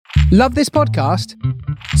Love this podcast?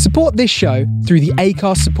 Support this show through the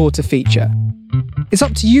Acast supporter feature. It's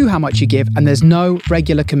up to you how much you give, and there's no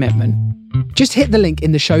regular commitment. Just hit the link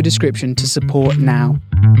in the show description to support now.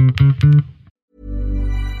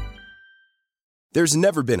 There's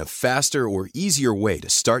never been a faster or easier way to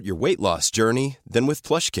start your weight loss journey than with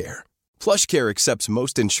PlushCare. PlushCare accepts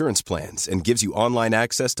most insurance plans and gives you online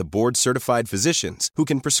access to board-certified physicians who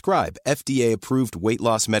can prescribe FDA-approved weight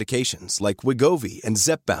loss medications like Wegovy and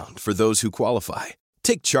Zepbound for those who qualify.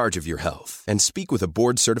 Take charge of your health and speak with a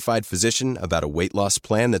board-certified physician about a weight loss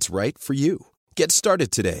plan that's right for you. Get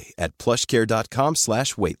started today at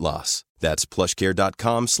plushcare.com/weight-loss. That's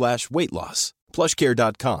plushcare.com/weight-loss.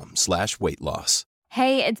 plushcare.com/weight-loss.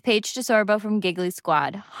 Hey, it's Paige DeSorbo from Giggly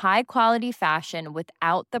Squad. High quality fashion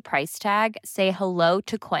without the price tag. Say hello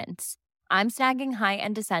to Quince. I'm snagging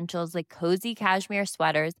high-end essentials like cozy cashmere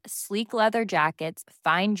sweaters, sleek leather jackets,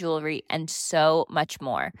 fine jewelry, and so much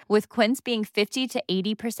more. With Quince being 50 to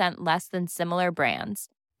 80% less than similar brands.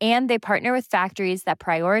 And they partner with factories that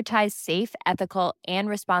prioritize safe, ethical, and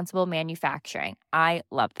responsible manufacturing. I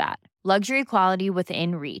love that. Luxury quality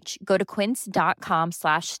within reach. Go to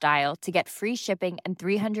quince.com/style to get free shipping and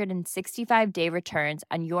 365-day returns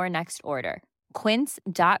on your next order.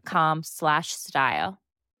 Quince.com/style.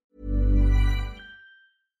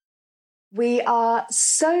 We are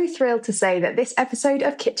so thrilled to say that this episode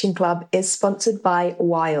of Kitchen Club is sponsored by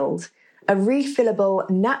Wild, a refillable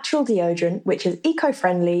natural deodorant which is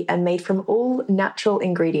eco-friendly and made from all natural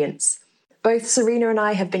ingredients. Both Serena and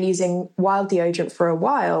I have been using Wild deodorant for a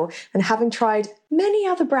while, and having tried many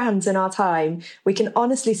other brands in our time, we can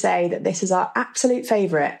honestly say that this is our absolute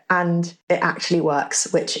favourite, and it actually works,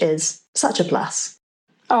 which is such a plus.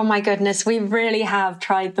 Oh my goodness, we really have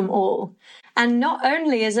tried them all. And not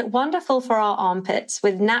only is it wonderful for our armpits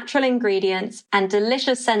with natural ingredients and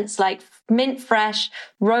delicious scents like mint fresh,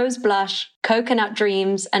 rose blush, coconut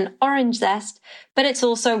dreams, and orange zest, but it's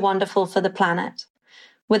also wonderful for the planet.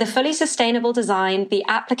 With a fully sustainable design, the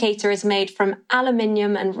applicator is made from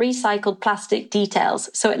aluminium and recycled plastic details,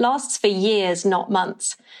 so it lasts for years, not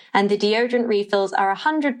months. And the deodorant refills are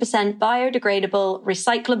 100% biodegradable,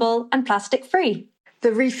 recyclable, and plastic-free.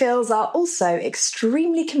 The refills are also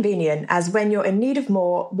extremely convenient, as when you're in need of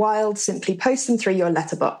more, Wild simply posts them through your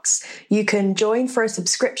letterbox. You can join for a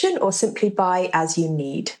subscription or simply buy as you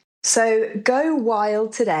need. So go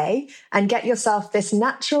Wild today and get yourself this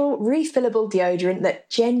natural, refillable deodorant that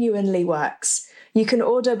genuinely works. You can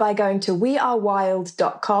order by going to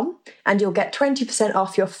wearewild.com and you'll get 20%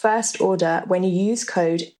 off your first order when you use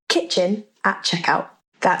code KITCHEN at checkout.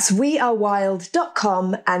 That's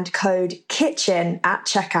wearewild.com and code KITCHEN at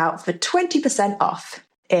checkout for 20% off.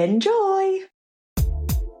 Enjoy!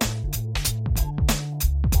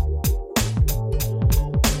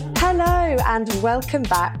 Hello and welcome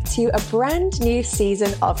back to a brand new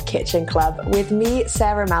season of Kitchen Club with me,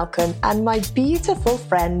 Sarah Malcolm, and my beautiful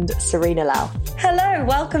friend, Serena Lau. Hello,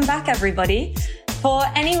 welcome back everybody. For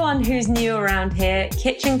anyone who's new around here,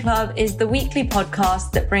 Kitchen Club is the weekly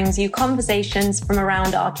podcast that brings you conversations from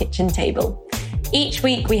around our kitchen table. Each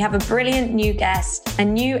week we have a brilliant new guest, a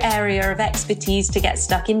new area of expertise to get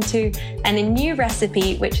stuck into, and a new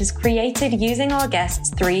recipe which is created using our guests'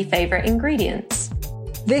 3 favourite ingredients.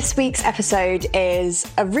 This week's episode is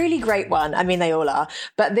a really great one. I mean, they all are,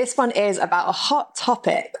 but this one is about a hot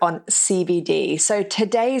topic on CBD. So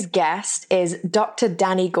today's guest is Dr.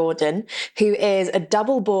 Dani Gordon, who is a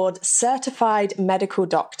double board certified medical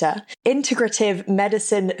doctor, integrative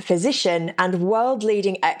medicine physician, and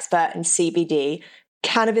world-leading expert in CBD,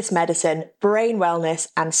 cannabis medicine, brain wellness,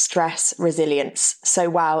 and stress resilience. So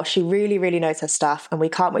wow, she really, really knows her stuff, and we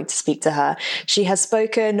can't wait to speak to her. She has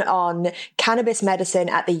spoken on cannabis medicine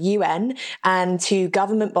at the UN and to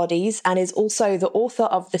government bodies, and is also the author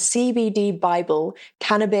of the CBD Bible,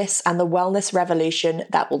 Cannabis and the Wellness Revolution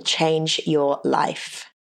That Will Change Your Life.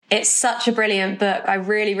 It's such a brilliant book. I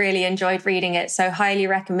really, really enjoyed reading it. So highly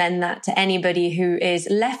recommend that to anybody who is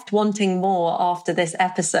left wanting more after this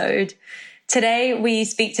episode. Today, we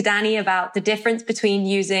speak to Dani about the difference between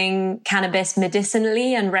using cannabis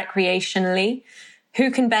medicinally and recreationally,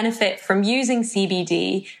 who can benefit from using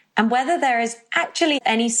CBD, and whether there is actually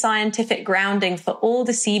any scientific grounding for all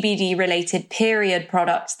the CBD-related period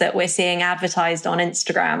products that we're seeing advertised on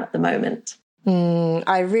Instagram at the moment.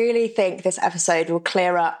 I really think this episode will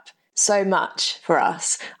clear up so much for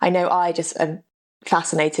us. I know I just am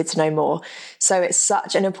fascinated to know more. So it's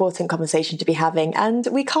such an important conversation to be having, and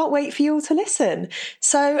we can't wait for you all to listen.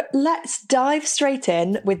 So let's dive straight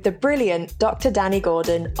in with the brilliant Dr. Dani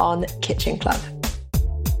Gordon on Kitchen Club.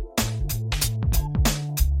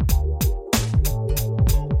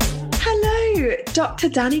 Hello, Dr.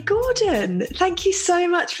 Dani Gordon. Thank you so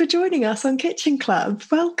much for joining us on Kitchen Club.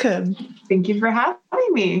 Welcome. Thank you for having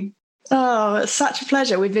me. Oh, it's such a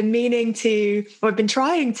pleasure. We've been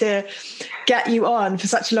trying to get you on for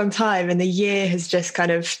such a long time, and the year has just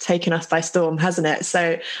kind of taken us by storm, hasn't it?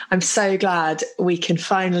 So I'm so glad we can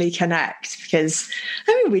finally connect, because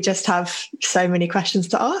we just have so many questions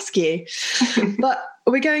to ask you. But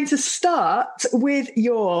we're going to start with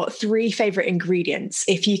your 3 favorite ingredients,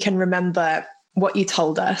 if you can remember what you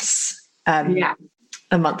told us a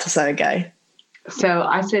month or so ago. So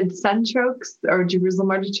I said sunchokes or Jerusalem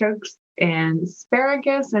artichokes and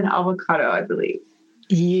asparagus and avocado, I believe.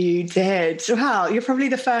 You did. Wow, you're probably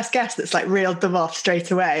the first guest that's like reeled them off straight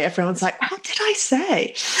away. Everyone's like, what did I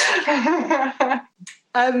say?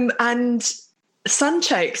 And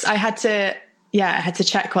sunchokes, I had to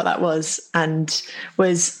check what that was, and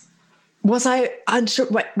was I unsure?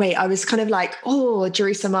 Wait, I was kind of like,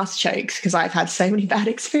 Jerusalem artichokes, because I've had so many bad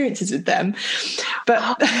experiences with them.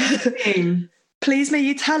 But please may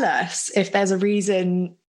you tell us if there's a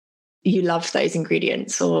reason you love those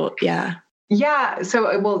ingredients, or Yeah.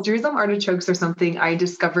 So, Jerusalem artichokes are something I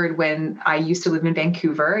discovered when I used to live in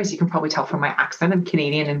Vancouver. As you can probably tell from my accent, I'm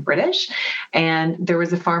Canadian and British. And there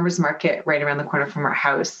was a farmer's market right around the corner from our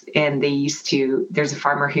house. And there's a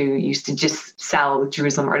farmer who used to just sell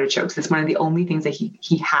Jerusalem artichokes. It's one of the only things that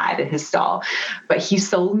he had in his stall. But he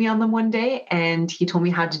sold me on them one day, and he told me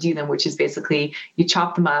how to do them, which is basically you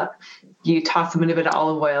chop them up, you toss them in a bit of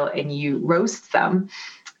olive oil, and you roast them.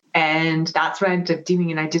 And that's what I ended up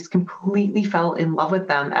doing. And I just completely fell in love with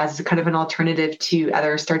them as kind of an alternative to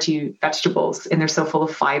other starchy vegetables. And they're so full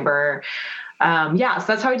of fiber. So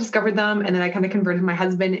that's how I discovered them. And then I kind of converted my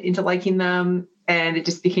husband into liking them. And it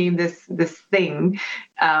just became this thing.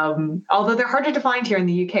 Although they're harder to find here in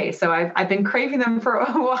the UK. So I've been craving them for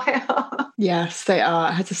a while. Yes, they are.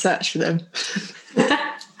 I had to search for them.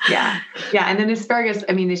 Yeah. And then asparagus,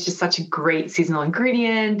 it's just such a great seasonal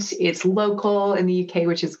ingredient. It's local in the UK,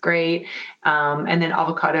 which is great. And then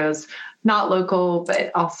avocados, not local,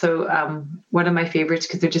 but also one of my favorites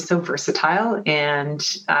because they're just so versatile. And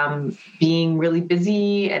being really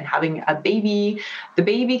busy and having a baby, the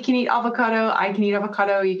baby can eat avocado. I can eat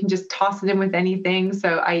avocado. You can just toss it in with anything.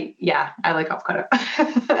 So I like avocado.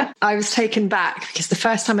 I was taken back because the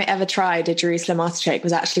first time I ever tried a Jerusalem artichoke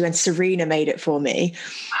was actually when Serena made it for me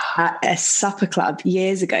at a supper club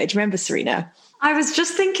years ago. Do you remember, Serena? I was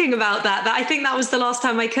just thinking about that. I think that was the last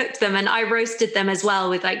time I cooked them, and I roasted them as well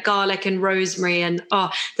with like garlic and rosemary. And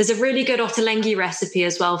there's a really good ottolenghi recipe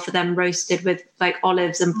as well for them roasted with like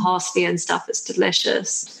olives and parsley and stuff. It's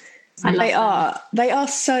delicious. They are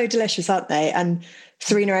so delicious, aren't they? And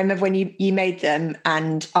Serena, I remember when you made them,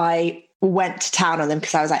 and I went to town on them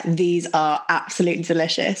because I was like, these are absolutely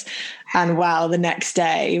delicious. And wow, the next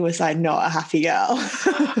day was I not a happy girl.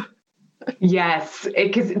 Yes,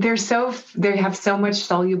 because they have so much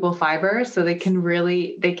soluble fiber, so they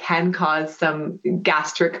can cause some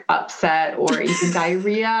gastric upset or even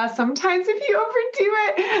diarrhea sometimes if you overdo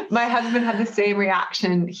it. My husband had the same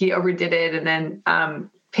reaction. He overdid it and then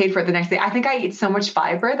paid for it the next day. I think I eat so much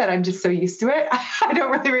fiber that I'm just so used to it. I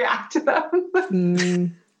don't really react to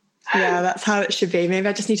them. Yeah, that's how it should be. Maybe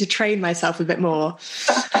I just need to train myself a bit more.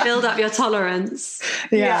 Build up your tolerance.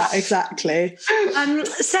 Yeah, exactly.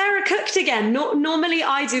 Sarah cooked again. Normally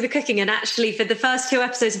I do the cooking, and actually for the first 2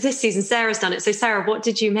 episodes of this season, Sarah's done it. So Sarah, what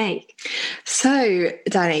did you make? So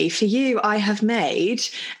Dani, for you, I have made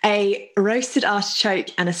a roasted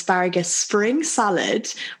artichoke and asparagus spring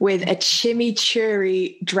salad with a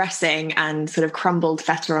chimichurri dressing and sort of crumbled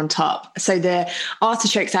feta on top. So the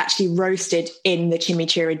artichoke's actually roasted in the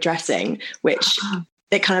chimichurri dressing, which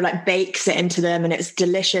it kind of like bakes it into them, and it's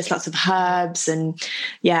delicious, lots of herbs, and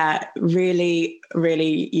really,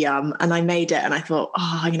 really yum. And I made it and I thought,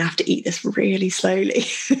 I'm gonna have to eat this really slowly.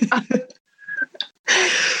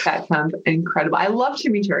 That sounds incredible. I love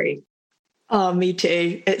chimichurri. Oh, me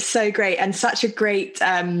too. It's so great, and such a great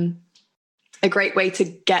way to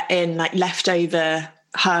get in like leftover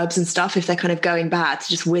herbs and stuff if they're kind of going bad, to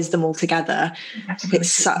just whiz them all together.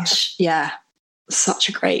 It's such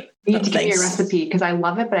a great You need to give me a recipe because I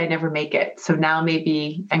love it, but I never make it. So now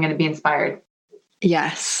maybe I'm going to be inspired.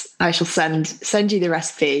 Yes, I shall send you the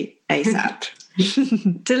recipe ASAP.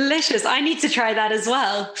 Delicious. I need to try that as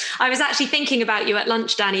well. I was actually thinking about you at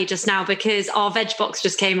lunch, Dani, just now, because our veg box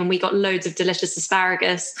just came and we got loads of delicious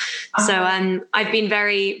asparagus. So I've been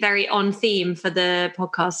very, very on theme for the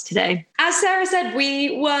podcast today. As Sarah said,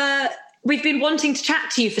 we've been wanting to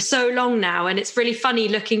chat to you for so long now, and it's really funny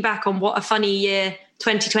looking back on what a funny year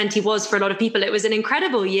 2020 was for a lot of people. It was an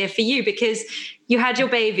incredible year for you because you had your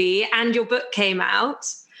baby and your book came out.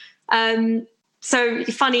 So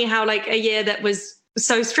funny how like a year that was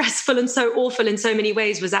so stressful and so awful in so many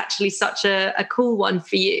ways was actually such a cool one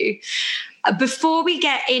for you. Before we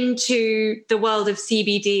get into the world of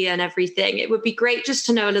CBD and everything, it would be great just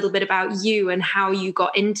to know a little bit about you and how you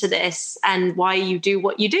got into this and why you do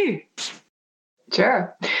what you do.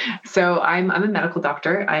 Sure. So I'm a medical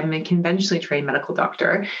doctor. I'm a conventionally trained medical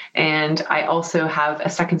doctor. And I also have a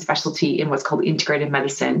second specialty in what's called integrative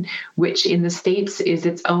medicine, which in the States is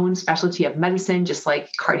its own specialty of medicine, just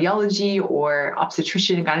like cardiology or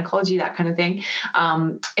obstetrician and gynecology, that kind of thing.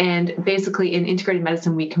 And basically in integrative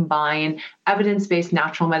medicine, we combine evidence-based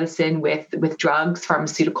natural medicine with drugs,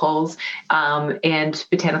 pharmaceuticals, and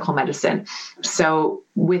botanical medicine. So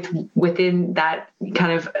within that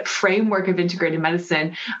kind of framework of integrated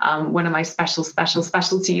medicine, one of my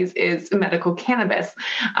specialties is medical cannabis.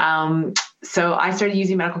 So I started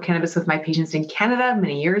using medical cannabis with my patients in Canada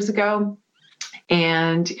many years ago.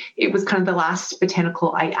 And it was kind of the last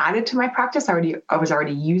botanical I added to my practice. I was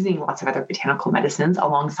already using lots of other botanical medicines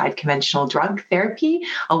alongside conventional drug therapy,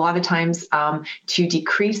 a lot of times to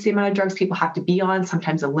decrease the amount of drugs people have to be on,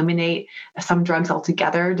 sometimes eliminate some drugs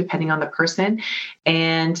altogether, depending on the person.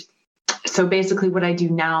 And so basically what I do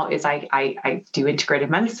now is I do integrative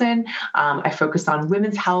medicine. I focus on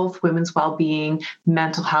women's health, women's well-being,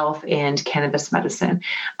 mental health, and cannabis medicine.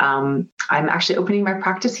 I'm actually opening my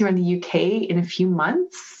practice here in the UK in a few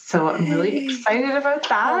months. So I'm really excited about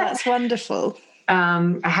that. Oh, that's wonderful.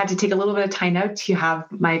 I had to take a little bit of time out to have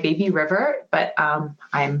my baby River, but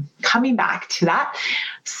I'm coming back to that.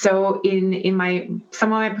 So in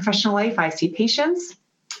some of my professional life, I see patients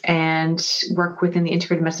and work within the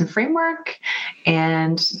integrated medicine framework.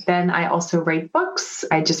 And then I also write books.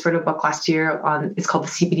 I just wrote a book last year it's called the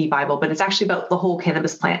CBD Bible, but it's actually about the whole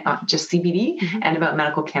cannabis plant, not just CBD, and about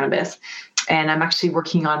medical cannabis. And I'm actually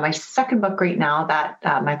working on my second book right now that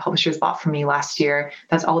my publishers bought for me last year.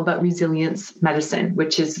 That's all about resilience medicine,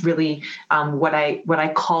 which is really what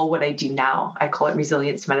I call what I do now. I call it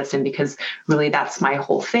resilience medicine because really that's my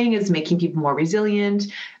whole thing, is making people more resilient,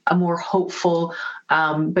 a more hopeful,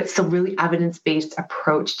 but still really evidence-based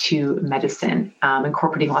approach to medicine,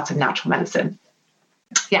 incorporating lots of natural medicine.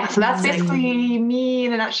 Yeah, so that's basically me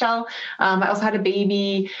in a nutshell. I also had a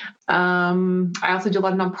baby. I also do a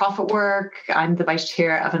lot of nonprofit work. I'm the vice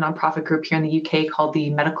chair of a nonprofit group here in the UK called the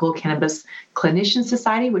Medical Cannabis Clinician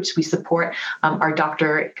Society, which we support our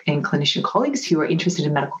doctor and clinician colleagues who are interested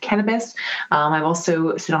in medical cannabis. I've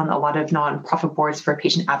also sit on a lot of nonprofit boards for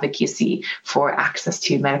patient advocacy for access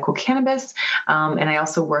to medical cannabis. And I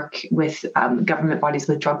also work with government bodies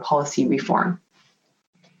with drug policy reform.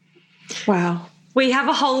 Wow. We have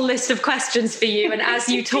a whole list of questions for you. And as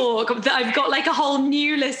you talk, I've got like a whole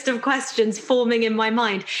new list of questions forming in my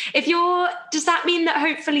mind. Does that mean that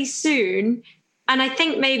hopefully soon, and I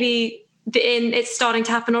think maybe it's starting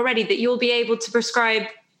to happen already, that you'll be able to prescribe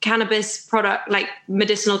cannabis product, like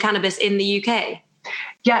medicinal cannabis in the UK?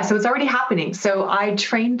 Yeah, so it's already happening. So I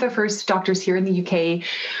trained the first doctors here in the UK.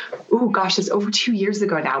 Oh gosh, it's over 2 years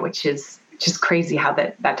ago now, which is just crazy how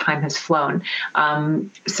that time has flown.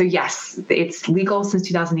 So yes, it's legal since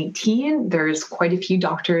 2018. There's quite a few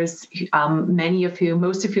doctors,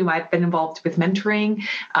 most of whom I've been involved with mentoring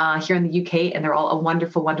here in the UK, and they're all a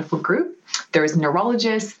wonderful, wonderful group. There's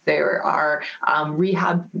neurologists, there are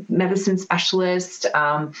rehab medicine specialists.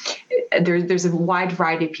 There's a wide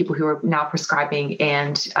variety of people who are now prescribing,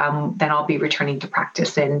 and then I'll be returning to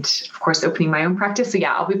practice and, of course, opening my own practice. So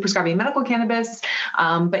yeah, I'll be prescribing medical cannabis,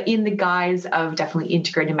 but in the guise of definitely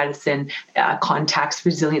integrated medicine context,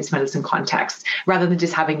 resilience medicine context, rather than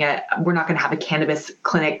just we're not going to have a cannabis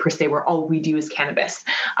clinic per se where all we do is cannabis.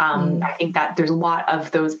 I think that there's a lot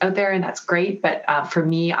of those out there, and that's great. But for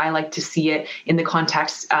me, I like to see it in the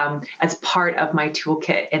context as part of my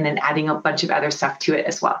toolkit, and then adding a bunch of other stuff to it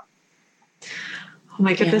as well. Oh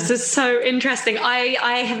my goodness, this is so interesting.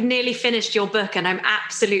 I have nearly finished your book and I'm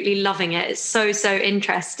absolutely loving it. It's so, so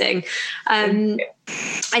interesting.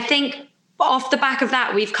 I think off the back of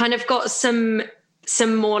that, we've kind of got some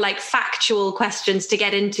more like factual questions to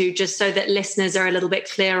get into, just so that listeners are a little bit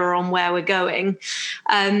clearer on where we're going.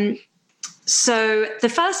 So the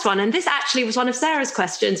first one, and this actually was one of Sarah's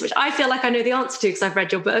questions, which I feel like I know the answer to because I've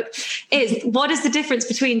read your book, is what is the difference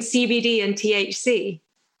between CBD and THC?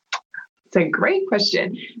 It's a great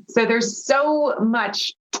question. So there's so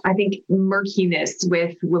much, I think, murkiness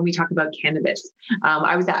when we talk about cannabis.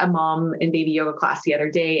 I was at a mom and baby yoga class the other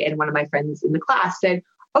day, and one of my friends in the class said,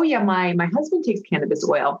 "Oh yeah, my husband takes cannabis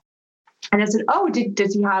oil." And I said, "Oh,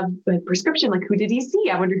 does he have a prescription? Like, who did he see?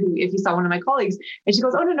 I wonder if he saw one of my colleagues." And she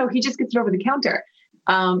goes, "Oh, no, he just gets it over the counter."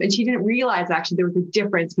 And she didn't realize actually there was a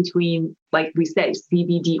difference between, like we said,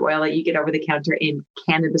 CBD oil that you get over the counter and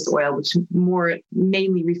cannabis oil, which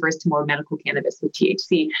mainly refers to more medical cannabis with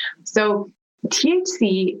THC. So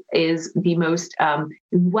THC is the most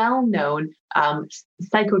well-known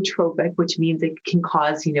psychotropic, which means it can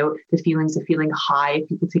cause, the feelings of feeling high if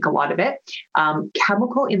people take a lot of it,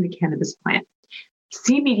 chemical in the cannabis plant.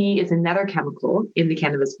 CBD is another chemical in the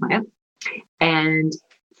cannabis plant, and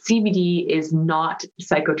CBD is not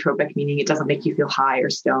psychotropic, meaning it doesn't make you feel high or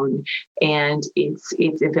stoned, and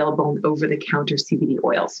it's available in over-the-counter CBD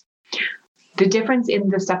oils. The difference in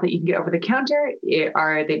the stuff that you can get over the counter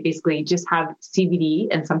are they basically just have CBD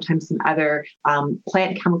and sometimes some other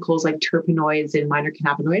plant chemicals like terpenoids and minor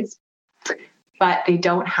cannabinoids, but they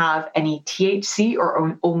don't have any THC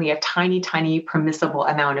or only a tiny, tiny permissible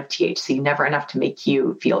amount of THC, never enough to make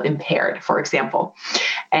you feel impaired, for example.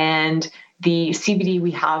 And the CBD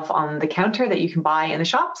we have on the counter that you can buy in the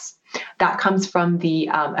shops, that comes from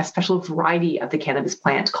a special variety of the cannabis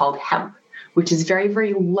plant called hemp, which is very,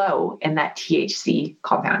 very low in that THC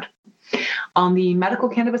compound. On the medical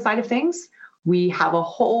cannabis side of things, we have a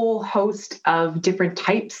whole host of different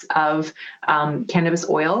types of cannabis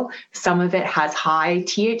oil. Some of it has high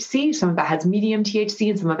THC, some of it has medium THC,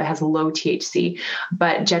 and some of it has low THC.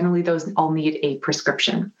 But generally, those all need a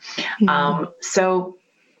prescription. So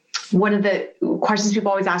one of the questions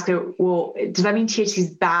people always ask are, well, does that mean THC is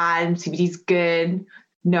bad and CBD is good?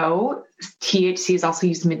 No, THC is also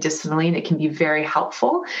used medicinally and it can be very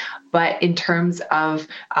helpful. But in terms of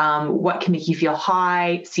what can make you feel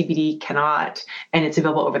high, CBD cannot, and it's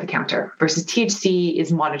available over the counter, versus THC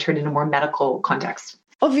is monitored in a more medical context.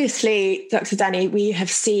 Obviously, Dr. Danny, we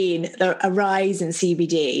have seen a rise in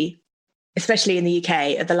CBD, especially in the UK,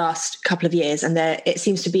 at the last couple of years, and it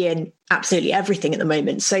seems to be in absolutely everything at the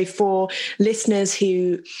moment. So for listeners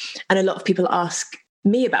and a lot of people ask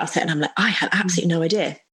me about it, and I'm like, I have absolutely no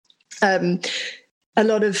idea. A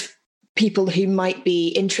lot of people who might be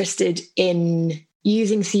interested in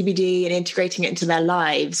using CBD and integrating it into their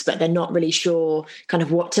lives, but they're not really sure kind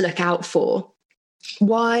of what to look out for.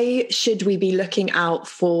 Why should we be looking out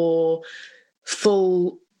for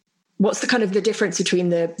what's the kind of the difference between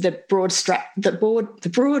the broad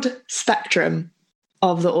spectrum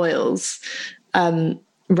of the oils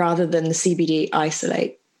rather than the CBD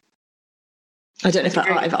isolate? I don't know if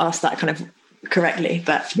I've asked that kind of correctly,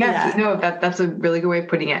 but yeah. No, that's a really good way of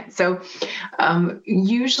putting it. So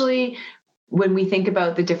usually when we think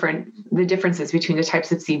about the differences between the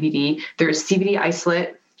types of CBD, there's CBD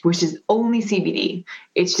isolate, which is only CBD.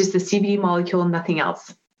 It's just the CBD molecule and nothing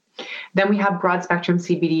else. Then we have broad spectrum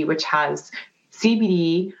CBD, which has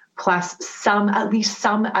CBD plus at least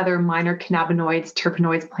some other minor cannabinoids,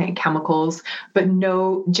 terpenoids, plant chemicals, but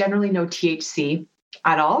generally no THC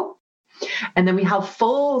at all. And then we have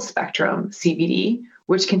full spectrum CBD,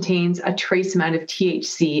 which contains a trace amount of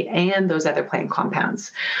THC and those other plant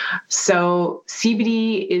compounds. So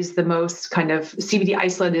CBD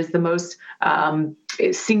isolate is the most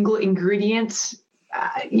single ingredient,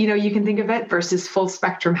 you can think of it, versus full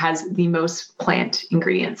spectrum has the most plant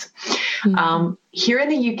ingredients. Mm-hmm. Here in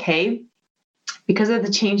the UK, because of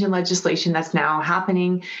the change in legislation that's now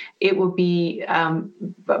happening, it will be,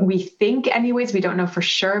 we think anyways, we don't know for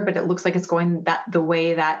sure, but it looks like it's going the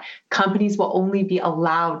way that companies will only be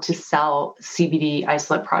allowed to sell CBD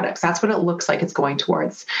isolate products. That's what it looks like it's going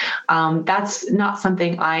towards. That's not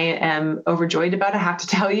something I am overjoyed about, I have to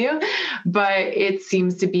tell you, but it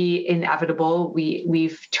seems to be inevitable.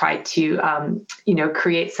 We've tried to,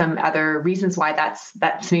 create some other reasons why that's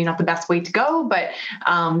maybe not the best way to go, but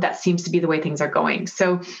that seems to be the way things are going.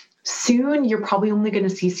 So soon you're probably only going to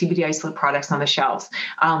see CBD isolate products on the shelves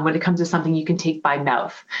when it comes to something you can take by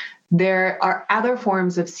mouth. There are other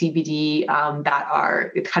forms of CBD that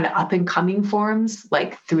are kind of up and coming forms,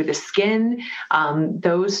 like through the skin.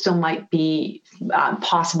 Those still might be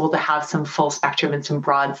possible to have some full spectrum and some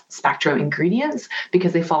broad spectrum ingredients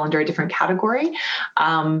because they fall under a different category.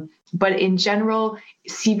 But in general,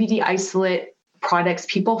 CBD isolate products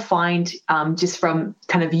people find just from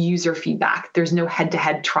kind of user feedback. There's no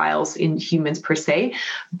head-to-head trials in humans per se,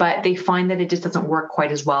 but they find that it just doesn't work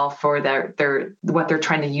quite as well for what they're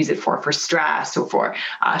trying to use it for stress or for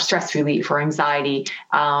stress relief or anxiety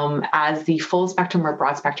as the full spectrum or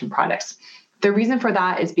broad spectrum products. The reason for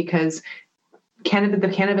that is because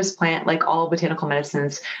the cannabis plant, like all botanical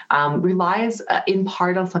medicines, relies in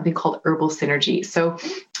part on something called herbal synergy. So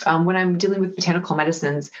when I'm dealing with botanical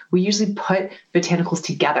medicines, we usually put botanicals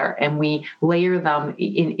together and we layer them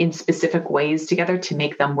in specific ways together to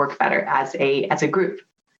make them work better as a group.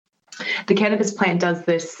 The cannabis plant does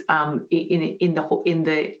this in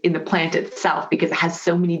the plant itself because it has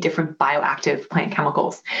so many different bioactive plant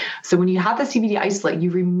chemicals. So when you have the CBD isolate, you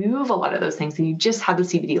remove a lot of those things and you just have the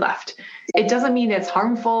CBD left. It doesn't mean it's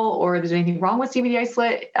harmful or there's anything wrong with CBD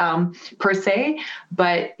isolate per se,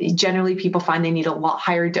 but generally people find they need a lot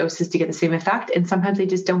higher doses to get the same effect, and sometimes they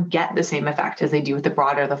just don't get the same effect as they do with the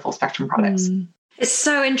broader, the full spectrum products. It's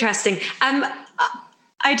so interesting.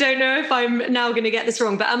 I don't know if I'm now going to get this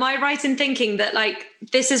wrong, but am I right in thinking that like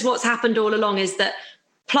this is what's happened all along, is that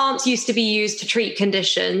plants used to be used to treat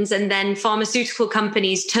conditions and then pharmaceutical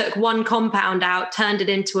companies took one compound out, turned it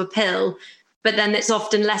into a pill, but then it's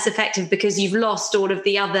often less effective because you've lost all of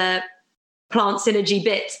the other plant synergy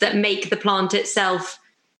bits that make the plant itself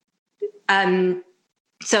so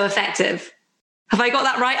effective. Have I got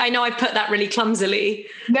that right? I know I put that really clumsily.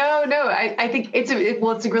 No, I think it's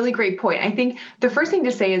a really great point. I think the first thing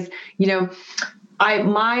to say is,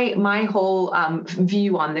 my whole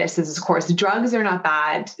view on this is, of course, drugs are not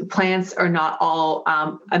bad. Plants are not all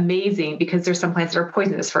amazing because there's some plants that are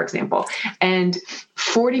poisonous, for example. And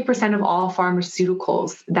 40% of all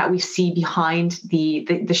pharmaceuticals that we see behind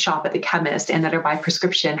the shop at the chemist and that are by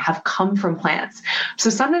prescription have come from plants.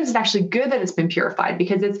 So sometimes it's actually good that it's been purified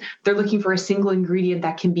because they're looking for a single ingredient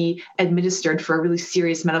that can be administered for a really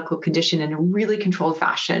serious medical condition in a really controlled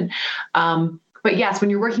fashion. But yes, when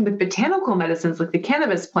you're working with botanical medicines like the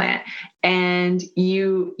cannabis plant and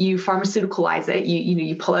you pharmaceuticalize it,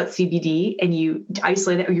 you pull out CBD and you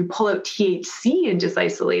isolate it, or you pull out THC and just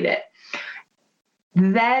isolate it,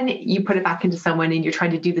 then you put it back into someone and you're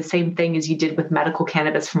trying to do the same thing as you did with medical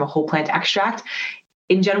cannabis from a whole plant extract.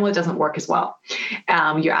 In general, it doesn't work as well.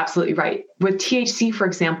 You're absolutely right. With THC, for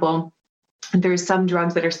example, there's some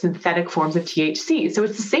drugs that are synthetic forms of THC. So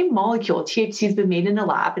it's the same molecule. THC has been made in a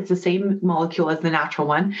lab. It's the same molecule as the natural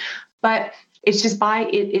one, but it's just by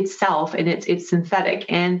itself, and it's synthetic.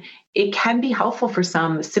 And it can be helpful for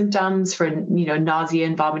some symptoms, for nausea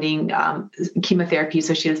and vomiting, chemotherapy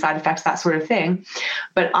associated side effects, that sort of thing.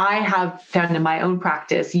 But I have found in my own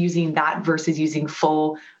practice using that versus using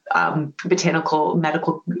full botanical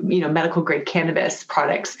medical grade cannabis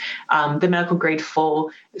products. The medical grade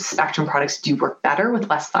full spectrum products do work better with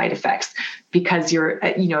less side effects because you're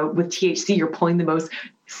with THC, you're pulling the most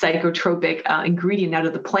psychotropic ingredient out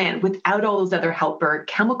of the plant without all those other helper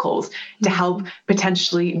chemicals to help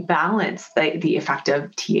potentially balance the effect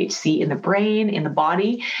of THC in the brain, in the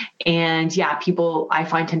body. And people I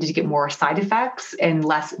find tended to get more side effects and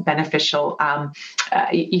less beneficial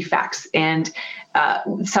effects. And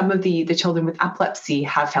some of the children with epilepsy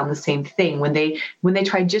have found the same thing. When they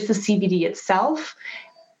try just the CBD itself,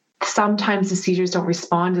 sometimes the seizures don't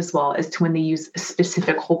respond as well as to when they use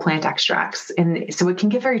specific whole plant extracts. And so it can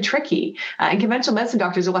get very tricky. And conventional medicine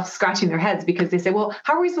doctors are left scratching their heads because they say, well,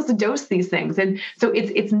 how are we supposed to dose these things? And so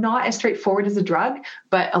it's not as straightforward as a drug,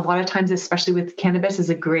 but a lot of times, especially with cannabis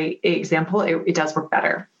is a great example, it does work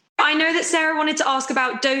better. I know that Sarah wanted to ask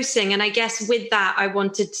about dosing. And I guess with that, I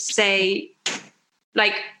wanted to say,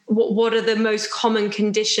 what are the most common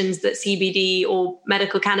conditions that CBD or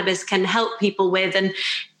medical cannabis can help people with? And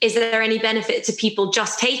is there any benefit to people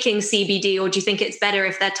just taking CBD, or do you think it's better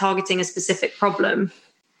if they're targeting a specific problem?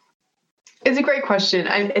 It's a great question.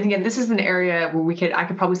 And again, this is an area where I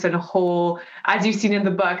could probably spend a whole, as you've seen in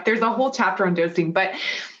the book, there's a whole chapter on dosing, but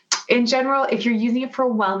in general, if you're using it for a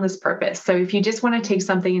wellness purpose, so if you just want to take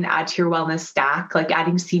something and add to your wellness stack, like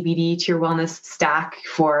adding CBD to your wellness stack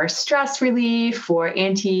for stress relief, for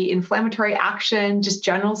anti-inflammatory action, just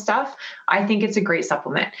general stuff, I think it's a great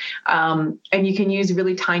supplement. And you can use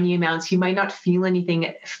really tiny amounts. You might not feel anything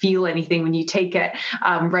when you take it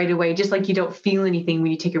right away, just like you don't feel anything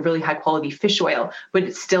when you take a really high quality fish oil, but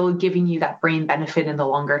it's still giving you that brain benefit in the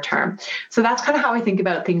longer term. So that's kind of how I think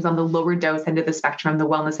about things on the lower dose end of the spectrum, the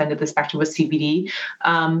wellness end of the spectrum with CBD.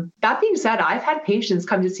 That being said, I've had patients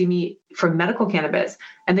come to see me for medical cannabis,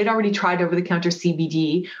 and they'd already tried over-the-counter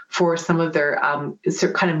CBD for some of their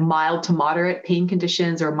kind of mild to moderate pain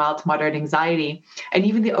conditions or mild to moderate anxiety. And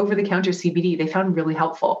even the over-the-counter CBD, they found really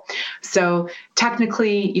helpful. So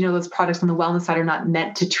technically, those products on the wellness side are not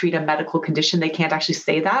meant to treat a medical condition. They can't actually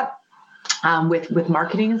say that. With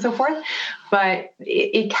marketing and so forth, but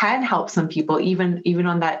it can help some people even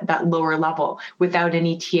on that lower level without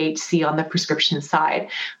any THC on the prescription side.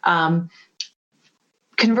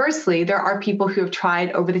 Conversely, there are people who have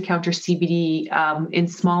tried over-the-counter CBD in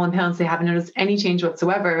small amounts. They haven't noticed any change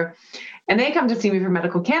whatsoever. And they come to see me for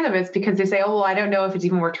medical cannabis because they say, oh, well, I don't know if it's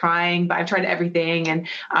even worth trying, but I've tried everything. And,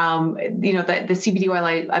 the CBD oil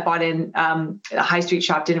I bought in a high street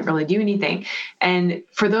shop didn't really do anything. And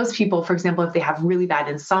for those people, for example, if they have really bad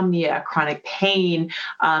insomnia, chronic pain,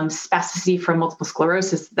 spasticity from multiple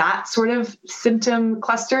sclerosis, that sort of symptom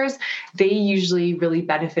clusters, they usually really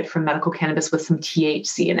benefit from medical cannabis with some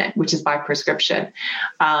THC in it, which is by prescription.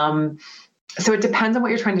 So it depends on what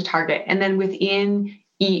you're trying to target. And then within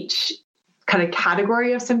each kind of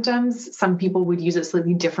category of symptoms, some people would use it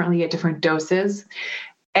slightly differently at different doses.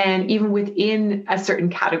 And even within a certain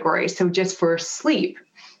category, so just for sleep,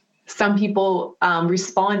 some people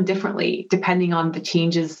respond differently depending on the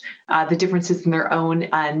changes, the differences in their own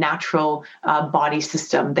natural body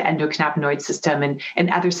system, the endocannabinoid system, and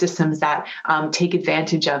other systems that take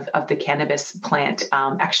advantage of the cannabis plant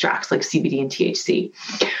extracts like CBD and THC.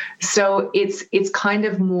 So it's kind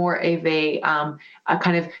of more of a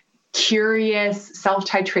kind of curious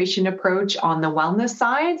self-titration approach on the wellness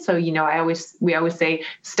side. So, we always say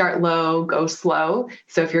start low, go slow.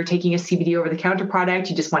 So if you're taking a CBD over-the-counter product,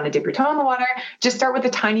 you just want to dip your toe in the water, just start with a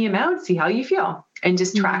tiny amount, see how you feel, and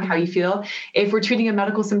just track how you feel. If we're treating a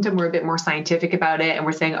medical symptom, we're a bit more scientific about it. And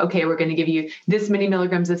we're saying, okay, we're going to give you this many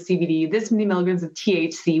milligrams of CBD, this many milligrams of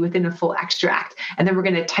THC within a full extract. And then we're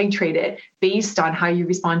going to titrate it based on how you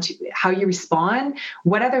respond,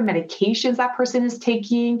 what other medications that person is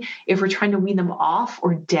taking. If we're trying to wean them off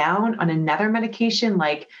or down on another medication,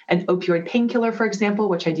 like an opioid painkiller, for example,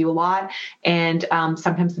 which I do a lot, and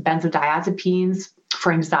sometimes the benzodiazepines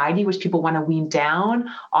for anxiety, which people want to wean down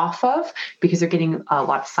off of because they're getting a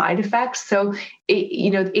lot of side effects. So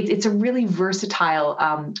it's a really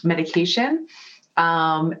versatile medication.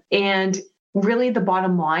 And really the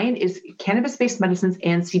bottom line is cannabis-based medicines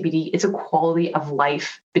and CBD is a quality of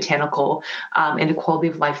life botanical and a quality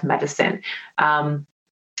of life medicine.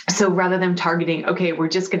 So rather than targeting, okay, we're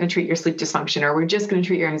just going to treat your sleep dysfunction or we're just going to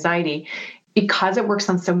treat your anxiety, because it works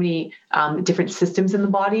on so many different systems in the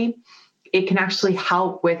body, it can actually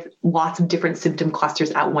help with lots of different symptom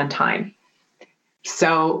clusters at one time.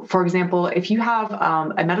 So, for example, if you have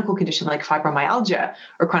a medical condition like fibromyalgia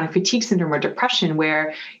or chronic fatigue syndrome or depression,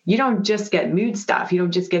 where you don't just get mood stuff, you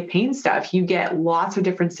don't just get pain stuff, you get lots of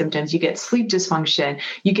different symptoms. You get sleep dysfunction,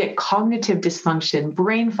 you get cognitive dysfunction,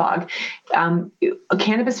 brain fog.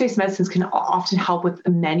 Cannabis-based medicines can often help with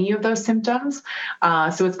many of those symptoms.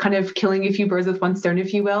 So it's kind of killing a few birds with one stone,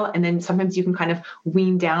 if you will. And then sometimes you can kind of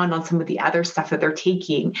wean down on some of the other stuff that they're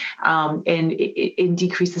taking and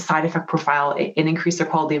decrease the side effect profile and increase their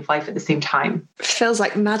quality of life at the same time. Feels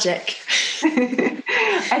like magic.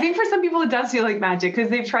 I think for some people it does feel like magic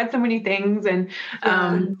because they've tried so many things and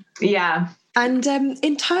yeah. And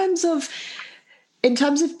in terms of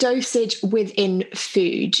dosage within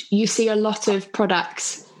food, you see a lot of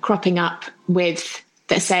products cropping up with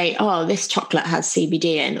that say, oh, this chocolate has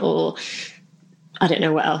CBD in, or I don't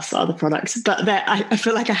know what else are the products, but I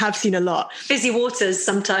feel like I have seen a lot. Fizzy waters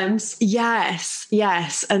sometimes. Yes.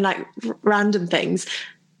 And like random things.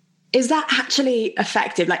 Is that actually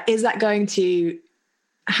effective? Like, is that going to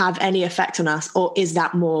have any effect on us? Or is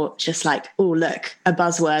that more just like, oh, look, a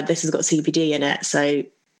buzzword, this has got CBD in it, so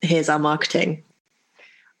here's our marketing?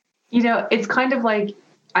 It's kind of like,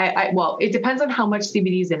 well, it depends on how much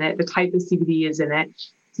CBD is in it, the type of CBD is in it,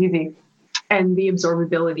 and the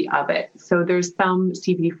absorbability of it. So there's some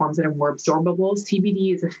CBD forms that are more absorbable.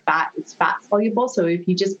 CBD is it's fat soluble. So if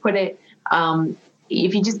you just put it,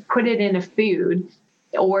 in a food,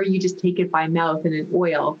 or you just take it by mouth in an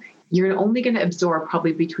oil, you're only going to absorb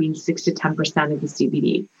probably between 6 to 10% of the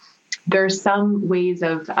CBD. There are some ways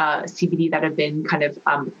of CBD that have been kind of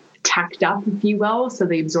tacked up, if you will. So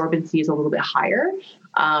the absorbency is a little bit higher.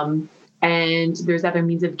 And there's other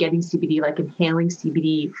means of getting CBD, like inhaling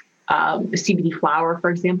CBD flower, for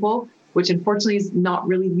example, which unfortunately is not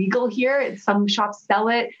really legal here. Some shops sell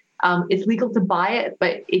it. It's legal to buy it,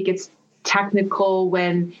 but it gets technical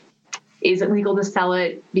when is it legal to sell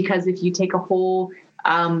it? Because if you take a whole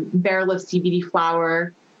barrel of CBD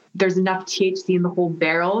flower, there's enough THC in the whole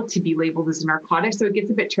barrel to be labeled as a narcotic. So it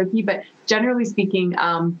gets a bit tricky, but generally speaking,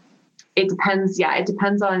 it depends. Yeah, it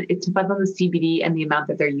depends on the CBD and the amount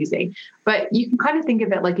that they're using. But you can kind of think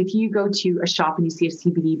of it like if you go to a shop and you see a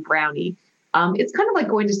CBD brownie, it's kind of like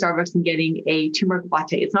going to Starbucks and getting a turmeric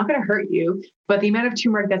latte. It's not going to hurt you, but the amount of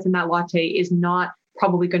turmeric that's in that latte is not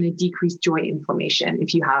probably going to decrease joint inflammation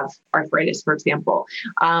if you have arthritis, for example.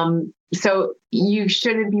 So you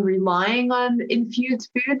shouldn't be relying on infused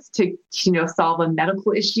foods to, solve a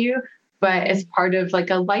medical issue. But as part of like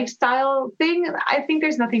a lifestyle thing, I think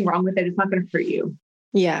there's nothing wrong with it. It's not going to hurt you.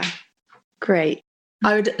 Yeah. Great.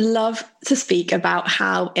 I would love to speak about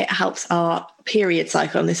how it helps our period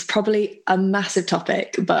cycle. And this is probably a massive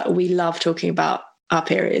topic, but we love talking about our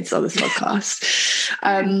periods on this podcast.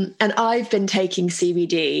 And I've been taking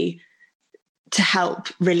CBD to help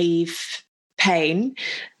relieve pain.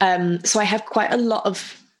 So I have quite a lot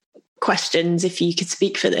of questions, if you could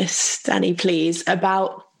speak for this, Danny, please,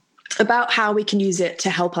 about how we can use it to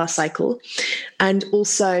help our cycle, and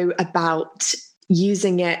also about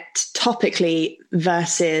using it topically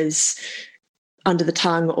versus under the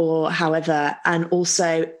tongue or however. And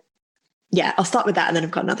also, I'll start with that, and then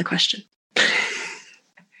I've got another question.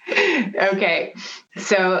 Okay.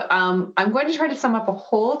 So I'm going to try to sum up a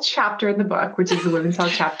whole chapter in the book, which is the women's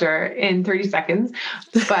health chapter, in 30 seconds.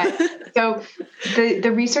 But so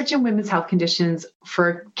the research in women's health conditions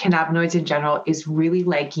for cannabinoids in general is really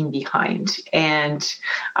lagging behind. And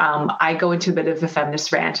I go into a bit of a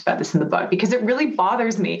feminist rant about this in the book because it really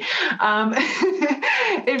bothers me.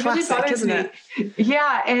 It really bothers me.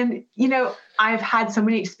 Yeah. And, I've had so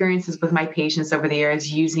many experiences with my patients over the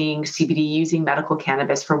years using CBD, using medical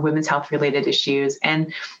cannabis for women's health related issues.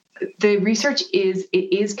 And the research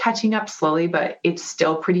is catching up slowly, but it's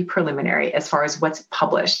still pretty preliminary as far as what's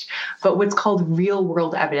published. But what's called real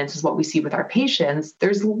world evidence is what we see with our patients.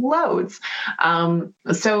 There's loads. So,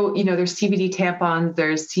 there's CBD tampons,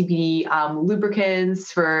 there's CBD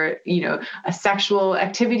lubricants for, a sexual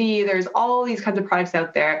activity. There's all these kinds of products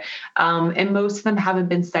out there. And most of them haven't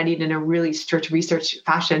been studied in a really strict research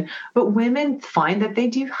fashion, but women find that they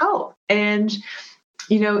do help. And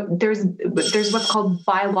there's what's called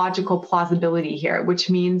biological plausibility here, which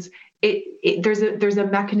means there's a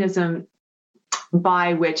mechanism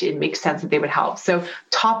by which it makes sense that they would help. So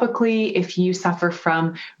topically, if you suffer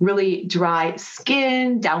from really dry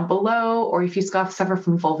skin down below, or if you suffer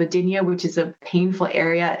from vulvodynia, which is a painful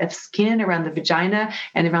area of skin around the vagina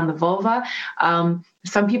and around the vulva,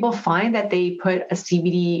 some people find that they put a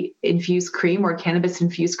CBD infused cream or cannabis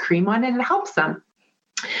infused cream on it, and it helps them.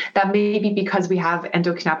 That may be because we have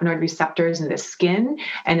endocannabinoid receptors in the skin,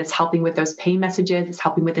 and it's helping with those pain messages. It's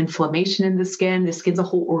helping with inflammation in the skin. The skin's a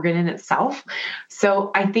whole organ in itself.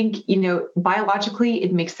 So I think, biologically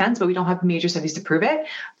it makes sense, but we don't have major studies to prove it.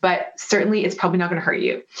 But certainly it's probably not going to hurt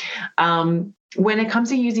you. When it comes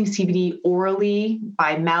to using CBD orally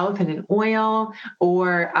by mouth and in oil,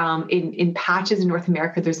 or in patches in North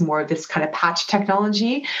America, there's more of this kind of patch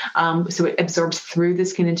technology. So it absorbs through the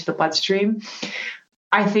skin into the bloodstream.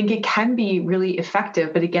 I think it can be really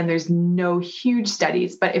effective, but again, there's no huge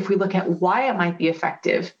studies. But if we look at why it might be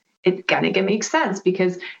effective, it makes sense,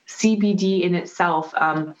 because CBD in itself,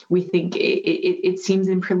 we think it seems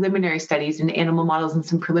in preliminary studies in animal models and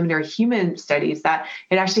some preliminary human studies that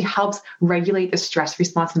it actually helps regulate the stress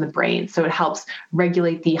response in the brain. So it helps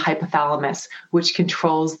regulate the hypothalamus, which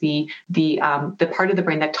controls the part of the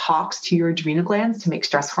brain that talks to your adrenal glands to make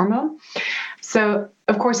stress hormone. So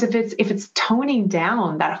of course, if it's toning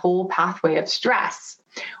down that whole pathway of stress,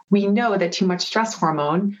 we know that too much stress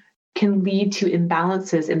hormone can lead to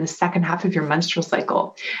imbalances in the second half of your menstrual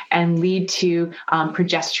cycle, and lead to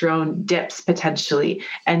progesterone dips potentially,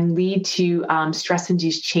 and lead to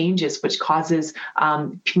stress-induced changes, which causes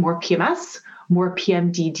more PMS, more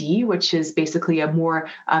PMDD, which is basically a more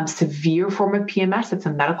severe form of PMS. It's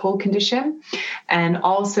a medical condition, and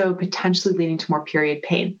also potentially leading to more period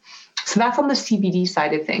pain. So that's on the CBD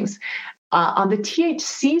side of things. On the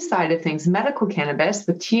THC side of things, medical cannabis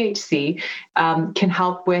with THC can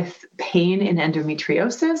help with pain and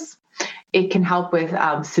endometriosis. It can help with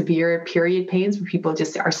severe period pains where people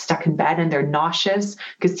just are stuck in bed and they're nauseous,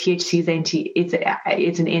 because THC is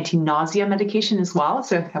it's an anti-nausea medication as well.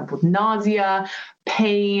 So it can help with nausea,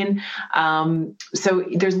 pain. So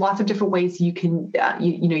there's lots of different ways you can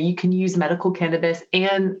you can use medical cannabis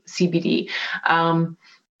and CBD.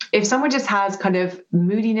 If someone just has kind of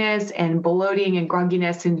moodiness and bloating and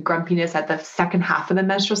grogginess and grumpiness at the second half of the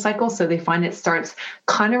menstrual cycle, so they find it starts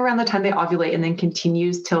kind of around the time they ovulate and then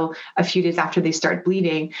continues till a few days after they start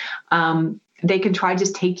bleeding, they can try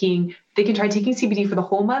taking CBD for the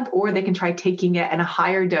whole month, or they can try taking it in a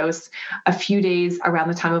higher dose a few days around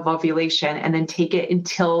the time of ovulation, and then take it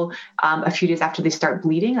until a few days after they start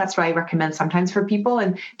bleeding. That's what I recommend sometimes for people,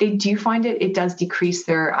 and they do find it does decrease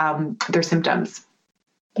their symptoms.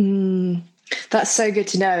 That's so good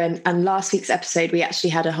to know. And last week's episode, we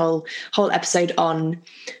actually had a whole episode on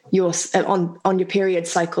your period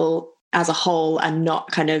cycle as a whole, and not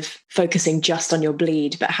kind of focusing just on your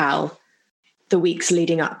bleed, but how the weeks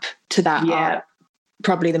leading up to that are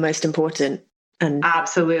probably the most important. And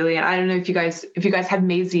absolutely. And I don't know if you guys had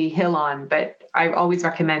Maisie Hill on, but I always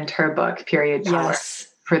recommend her book, Period Power,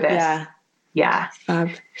 for this. Yeah.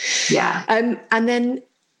 Yeah. And then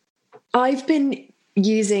I've been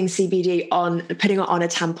using CBD putting it on a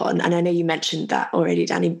tampon. And I know you mentioned that already,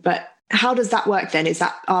 Danny, but how does that work then? Is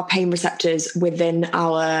that our pain receptors within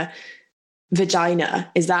our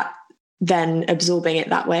vagina? Is that then absorbing it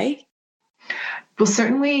that way? Well,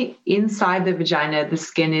 certainly inside the vagina, the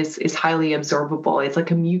skin is highly absorbable. It's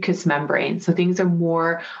like a mucous membrane. So things are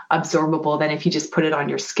more absorbable than if you just put it on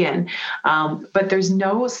your skin. But there's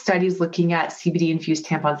no studies looking at CBD-infused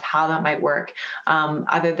tampons, how that might work,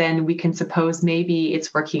 other than we can suppose maybe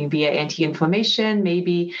it's working via anti-inflammation.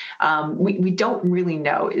 Maybe we don't really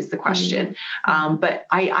know is the question. But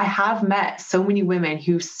I have met so many women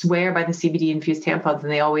who swear by the CBD-infused tampons,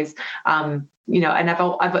 and they always and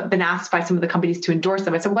I've been asked by some of the companies to endorse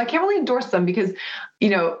them. I said, well, I can't really endorse them because,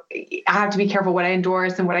 I have to be careful what I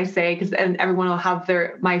endorse and what I say, and everyone will have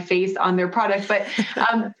my face on their product. But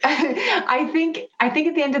I think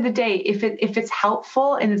at the end of the day, if it's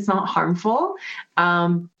helpful and it's not harmful,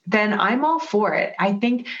 then I'm all for it. I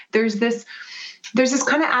think there's this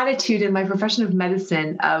kind of attitude in my profession of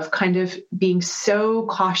medicine of kind of being so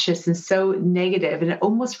cautious and so negative, and it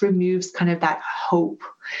almost removes kind of that hope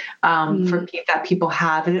that people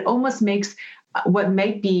have. And it almost makes what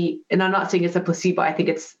might be, and I'm not saying it's a placebo, I think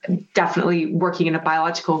it's definitely working in a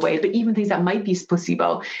biological way, but even things that might be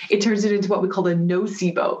placebo, it turns it into what we call a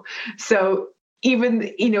nocebo. So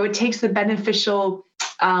even, it takes the beneficial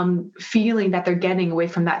feeling that they're getting away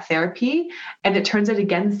from that therapy, and it turns it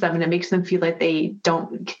against them, and it makes them feel like they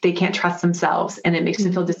can't trust themselves, and it makes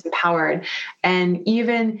them feel disempowered. And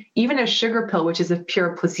even a sugar pill, which is a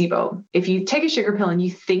pure placebo, if you take a sugar pill and you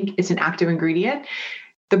think it's an active ingredient,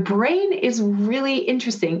 the brain is really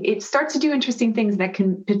interesting. It starts to do interesting things that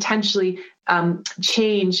can potentially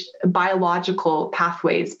change biological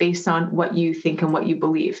pathways based on what you think and what you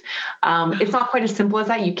believe. It's not quite as simple as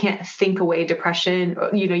that. You can't think away depression.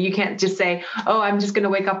 You can't just say, oh, I'm just going to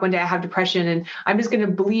wake up one day, I have depression, and I'm just going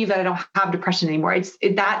to believe that I don't have depression anymore.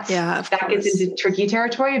 That gets into tricky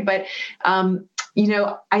territory. But,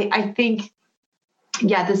 I think,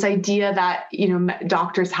 this idea that,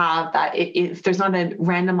 doctors have that if there's not a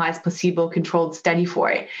randomized placebo-controlled study for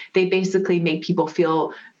it, they basically make people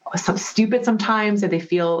feel so stupid sometimes, or they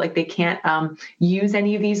feel like they can't use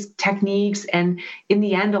any of these techniques. And in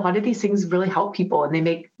the end, a lot of these things really help people, and they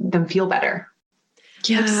make them feel better.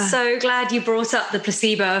 Yeah. I'm so glad you brought up the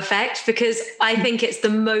placebo effect, because I think it's the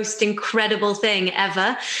most incredible thing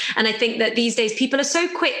ever. And I think that these days people are so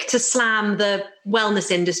quick to slam the wellness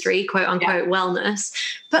industry, quote unquote wellness.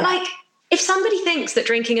 But if somebody thinks that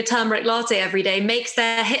drinking a turmeric latte every day makes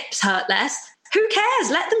their hips hurt less, who cares?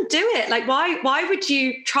 Let them do it. Why would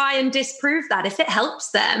you try and disprove that? If it helps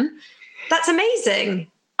them, that's amazing.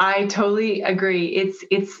 I totally agree.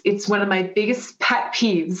 It's one of my biggest pet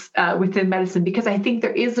peeves within medicine, because I think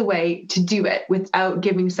there is a way to do it without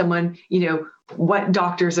giving someone, what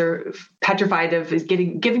doctors are petrified of is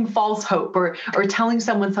giving false hope, or telling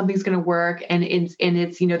someone something's going to work, and it's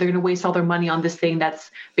they're going to waste all their money on this thing that's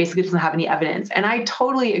basically doesn't have any evidence. And I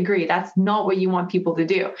totally agree. That's not what you want people to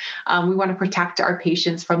do. We want to protect our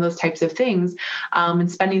patients from those types of things,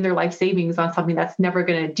 and spending their life savings on something that's never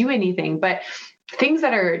going to do anything. But things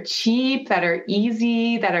that are cheap, that are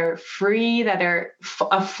easy, that are free, that are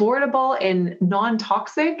affordable and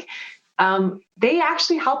non-toxic, they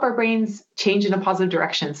actually help our brains change in a positive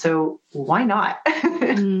direction. So why not?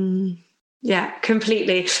 Yeah,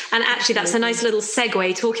 completely. And actually, that's a nice little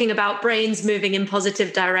segue, talking about brains moving in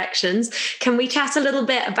positive directions. Can we chat a little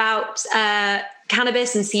bit about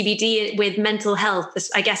cannabis and CBD with mental health?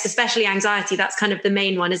 I guess, especially anxiety. That's kind of the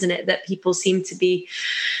main one, isn't it? That people seem to be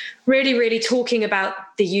really, really talking about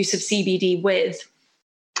the use of CBD with.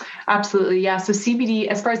 Absolutely. Yeah. So CBD,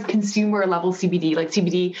 as far as consumer level CBD, like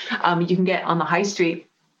CBD you can get on the high street,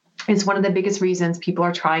 is one of the biggest reasons people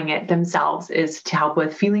are trying it themselves, is to help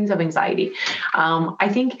with feelings of anxiety. I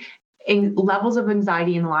think in levels of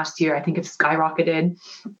anxiety in the last year, I think have skyrocketed.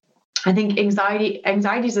 I think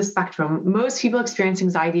anxiety is a spectrum. Most people experience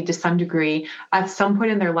anxiety to some degree at some point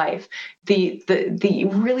in their life. The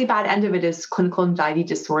really bad end of it is clinical anxiety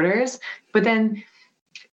disorders, but then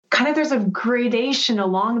kind of there's a gradation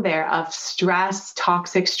along there of stress,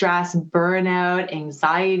 toxic stress, burnout,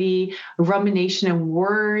 anxiety, rumination and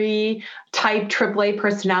worry, type AAA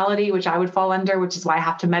personality, which I would fall under, which is why I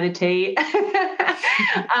have to meditate.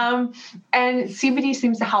 And CBD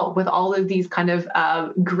seems to help with all of these kind of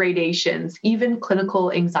gradations. Even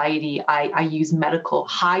clinical anxiety, I use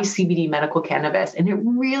high CBD medical cannabis, and it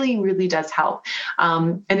really, really does help.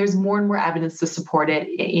 And there's more and more evidence to support it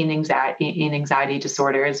in anxiety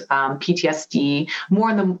disorders PTSD, more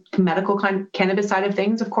on the medical cannabis side of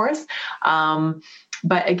things, of course.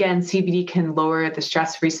 But again, CBD can lower the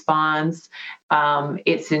stress response.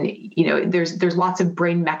 There's lots of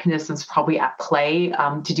brain mechanisms probably at play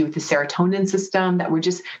to do with the serotonin system that we're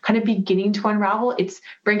just kind of beginning to unravel.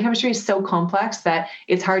 Brain chemistry is so complex that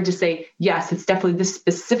it's hard to say, yes, it's definitely this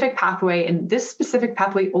specific pathway and this specific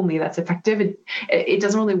pathway only that's effective. It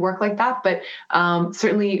doesn't really work like that, but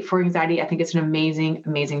certainly for anxiety, I think it's an amazing,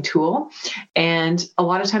 amazing tool. And a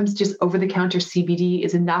lot of times just over-the-counter CBD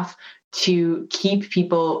is enough to keep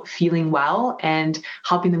people feeling well and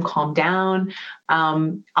helping them calm down.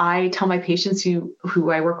 I tell my patients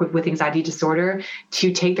who I work with anxiety disorder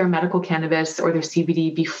to take their medical cannabis or their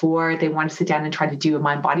CBD before they want to sit down and try to do a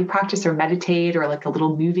mind-body practice or meditate or like a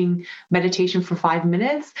little moving meditation for 5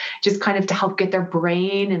 minutes, just kind of to help get their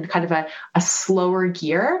brain in kind of a slower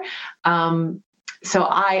gear. So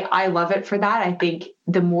I love it for that. I think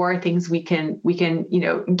the more things we can,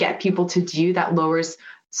 get people to do that lowers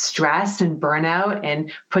stress and burnout and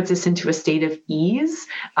puts us into a state of ease,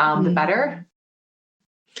 the better.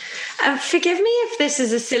 Forgive me if this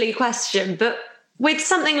is a silly question, but with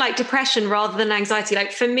something like depression rather than anxiety,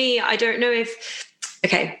 like for me, I don't know if,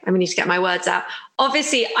 okay, I'm gonna need to get my words out.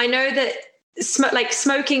 Obviously, I know that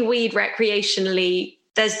smoking weed recreationally,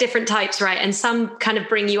 there's different types, right? And some kind of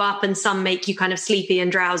bring you up and some make you kind of sleepy and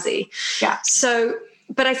drowsy. Yeah.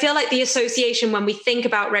 But I feel like the association when we think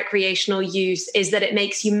about recreational use is that it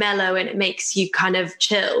makes you mellow and it makes you kind of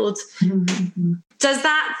chilled. Mm-hmm. Does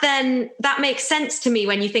that makes sense to me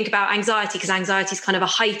when you think about anxiety, because anxiety is kind of a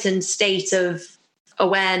heightened state of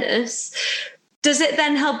awareness. Does it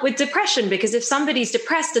then help with depression? Because if somebody's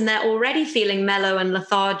depressed and they're already feeling mellow and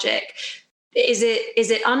lethargic, is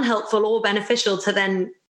it unhelpful or beneficial to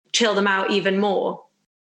then chill them out even more?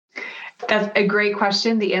 That's a great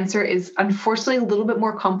question. The answer is unfortunately a little bit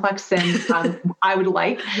more complex than I would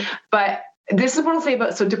like, but this is what I'll say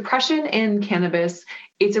about, so depression and cannabis,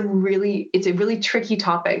 it's a really tricky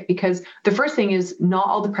topic because the first thing is not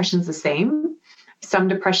all depression is the same. Some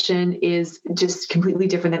depression is just completely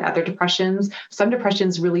different than other depressions. Some depression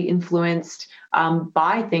is really influenced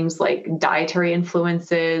by things like dietary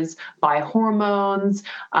influences, by hormones.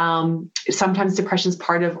 Sometimes depression is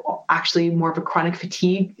part of actually more of a chronic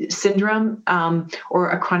fatigue syndrome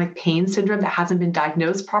or a chronic pain syndrome that hasn't been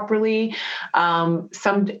diagnosed properly.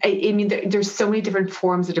 There's so many different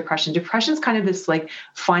forms of depression. Depression is kind of this like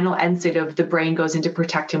final end state of the brain goes into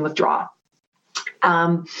protect and withdraw.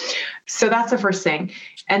 So that's the first thing.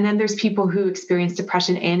 And then there's people who experience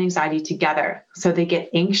depression and anxiety together. So they get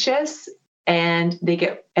anxious and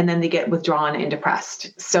then they get withdrawn and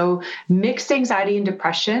depressed. So mixed anxiety and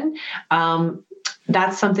depression,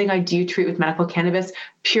 that's something I do treat with medical cannabis.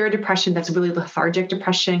 Pure depression, that's really lethargic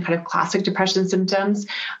depression, kind of classic depression symptoms.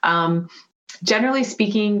 Generally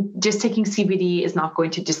speaking, just taking CBD is not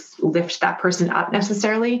going to just lift that person up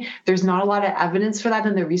necessarily. There's not a lot of evidence for that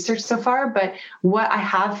in the research so far, but what I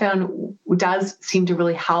have found does seem to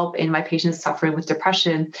really help in my patients suffering with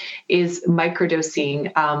depression is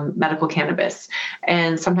microdosing medical cannabis.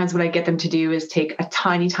 And sometimes what I get them to do is take a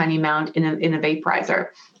tiny, tiny amount in a vaporizer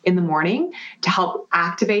in the morning to help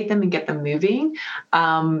activate them and get them moving.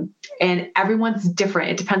 And everyone's different.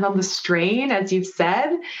 It depends on the strain, as you've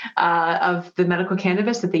said, of the medical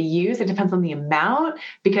cannabis that they use. It depends on the amount,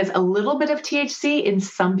 because a little bit of THC in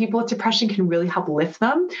some people with depression can really help lift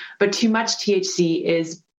them, but too much THC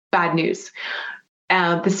is bad news.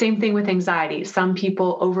 The same thing with anxiety. Some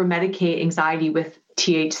people over-medicate anxiety with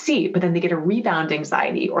THC, but then they get a rebound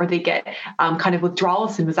anxiety, or they get kind of withdrawal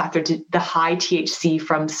symptoms after the high THC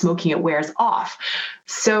from smoking it wears off.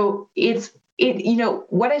 So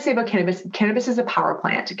what I say about cannabis is a power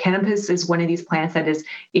plant. Cannabis is one of these plants that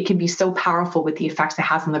it can be so powerful with the effects it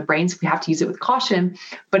has on the brain. So we have to use it with caution.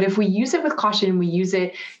 But if we use it with caution and we use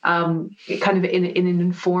it kind of in an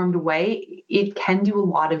informed way, it can do a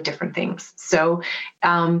lot of different things. So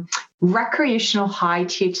recreational high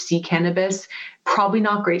THC cannabis, probably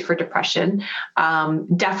not great for depression.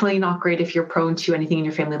 Definitely not great if you're prone to anything in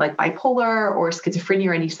your family like bipolar or schizophrenia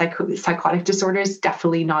or any psychotic disorders.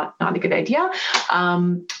 Definitely not a good idea.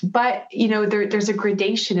 But there's a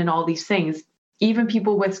gradation in all these things. Even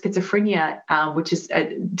people with schizophrenia, which is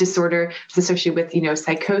a disorder associated with,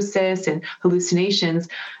 psychosis and hallucinations,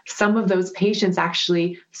 some of those patients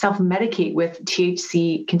actually self-medicate with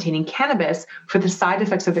THC-containing cannabis for the side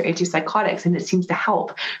effects of their antipsychotics, and it seems to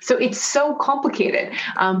help. So it's so complicated,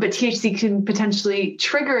 but THC can potentially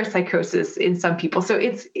trigger a psychosis in some people. So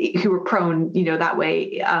it's who are prone, that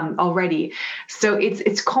way already. So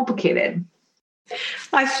it's complicated.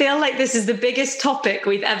 I feel like this is the biggest topic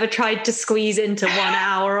we've ever tried to squeeze into 1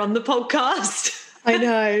 hour on the podcast. I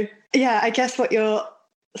know. Yeah, I guess what you're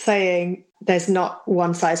saying, there's not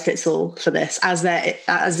one size fits all for this, as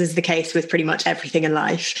is the case with pretty much everything in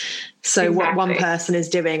life. So exactly. What one person is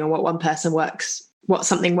doing and what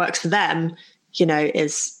something works for them,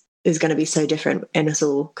 is going to be so different in us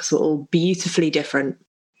all, because we're all beautifully different.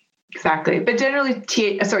 Exactly. But generally, the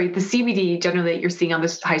CBD generally that you're seeing on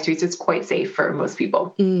the high streets is quite safe for most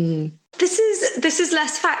people. Mm. This is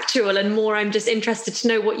less factual and more, I'm just interested to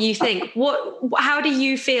know what you think. How do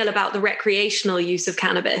you feel about the recreational use of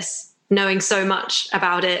cannabis, knowing so much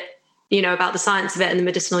about it, about the science of it and the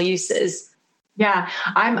medicinal uses? Yeah,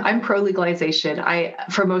 I'm pro legalization.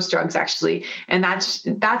 For most drugs actually, and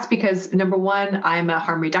that's because number one, I'm a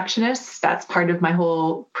harm reductionist. That's part of my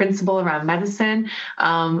whole principle around medicine.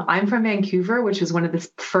 I'm from Vancouver, which was one of the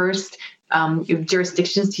first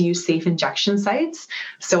jurisdictions to use safe injection sites.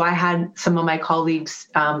 So I had some of my colleagues,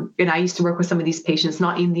 and I used to work with some of these patients,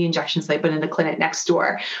 not in the injection site, but in the clinic next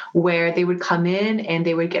door, where they would come in and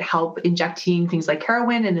they would get help injecting things like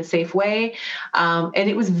heroin in a safe way. And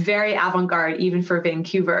it was very avant-garde, even for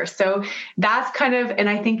Vancouver. So that's and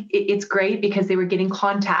I think it's great because they were getting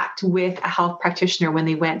contact with a health practitioner when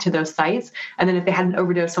they went to those sites. And then if they had an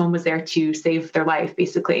overdose, someone was there to save their life,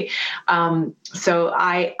 basically. So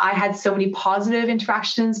I had so many positive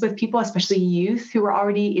interactions with people, especially youth who were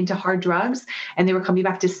already into hard drugs, and they were coming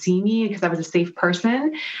back to see me because I was a safe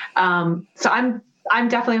person. So I'm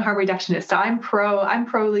definitely a harm reductionist. So I'm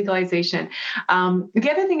pro legalization. The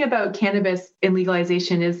other thing about cannabis and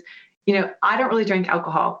legalization is, I don't really drink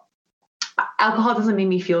alcohol. Alcohol doesn't make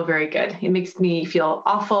me feel very good. It makes me feel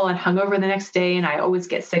awful and hungover the next day, and I always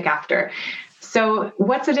get sick after. So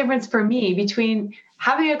what's the difference for me between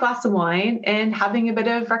having a glass of wine and having a bit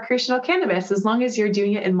of recreational cannabis? As long as you're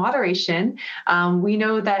doing it in moderation, we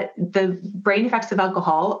know that the brain effects of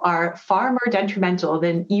alcohol are far more detrimental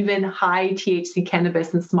than even high THC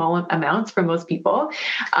cannabis in small amounts for most people.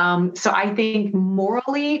 So I think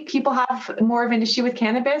morally people have more of an issue with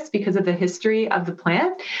cannabis because of the history of the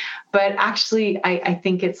plant. But actually, I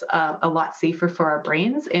think it's a lot safer for our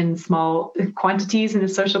brains in small quantities in a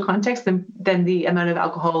social context than the amount of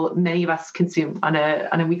alcohol many of us consume on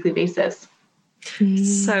a weekly basis.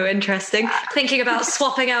 So interesting. Thinking about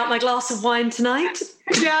swapping out my glass of wine tonight.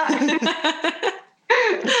 Yeah.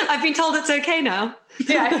 I've been told it's okay now.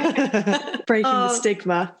 Yeah. Breaking the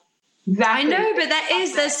stigma. Exactly. I know, but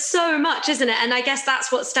there's so much, isn't it? And I guess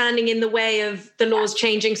that's what's standing in the way of the laws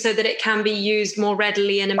changing so that it can be used more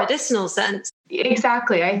readily in a medicinal sense.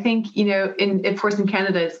 Exactly. I think, of course, in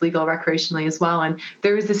Canada, it's legal recreationally as well. And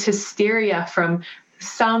there was this hysteria from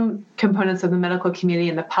some components of the medical community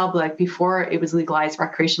and the public before it was legalized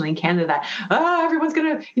recreationally in Canada that, everyone's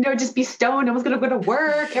going to, just be stoned. No one's going to go to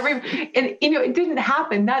work. It didn't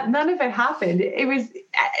happen. None of it happened. It was,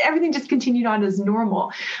 everything just continued on as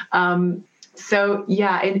normal. So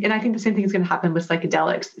yeah, and I think the same thing is going to happen with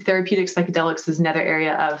psychedelics. Therapeutic psychedelics is another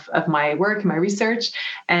area of my work and my research.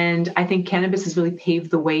 And I think cannabis has really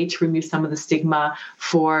paved the way to remove some of the stigma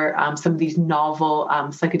for some of these novel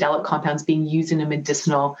psychedelic compounds being used in a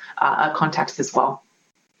medicinal context as well.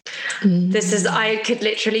 I could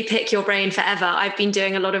literally pick your brain forever. I've been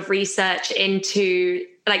doing a lot of research into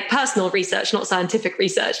personal research, not scientific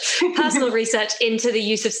research, personal research into the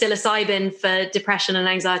use of psilocybin for depression and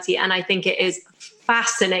anxiety. And I think it is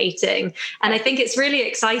fascinating. And I think it's really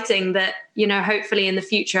exciting that, hopefully in the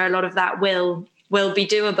future, a lot of that will be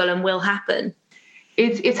doable and will happen.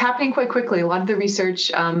 It's happening quite quickly. A lot of the research.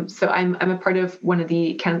 So I'm a part of one of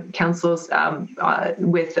the councils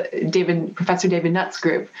with Professor David Nutt's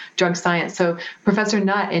group, Drug Science. So Professor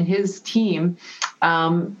Nutt and his team,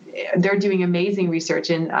 they're doing amazing research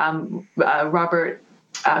in Robin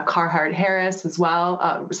Carhart Harris as well.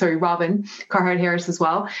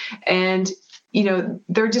 And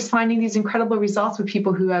they're just finding these incredible results with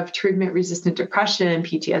people who have treatment-resistant depression,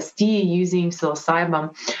 PTSD, using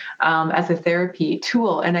psilocybin as a therapy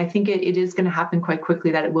tool. And I think it is going to happen quite quickly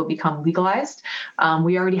that it will become legalized.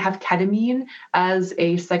 We already have ketamine as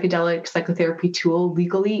a psychedelic psychotherapy tool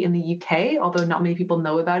legally in the UK, although not many people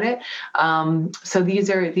know about it. So these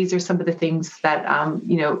are some of the things that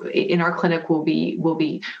in our clinic we'll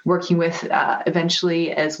be working with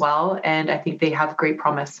eventually as well. And I think they have great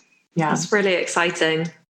promise. Yeah, it's really exciting.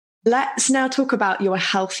 Let's now talk about your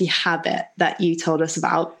healthy habit that you told us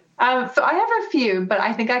about. So I have a few, but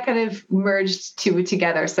I think I kind of merged two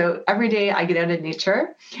together. So every day I get out in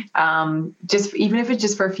nature, even if it's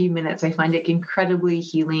just for a few minutes, I find it incredibly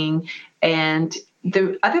healing. And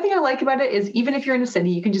the other thing I like about it is even if you're in a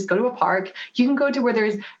city, you can just go to a park. You can go to where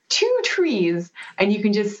there's 2 trees and you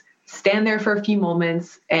can just stand there for a few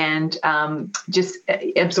moments and just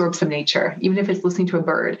absorb some nature, even if it's listening to a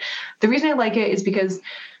bird. The reason I like it is because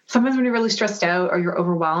sometimes when you're really stressed out or you're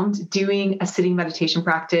overwhelmed, doing a sitting meditation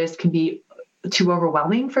practice can be too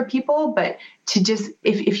overwhelming for people. But to just,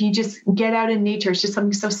 if you just get out in nature, it's just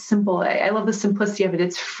something so simple. I love the simplicity of it.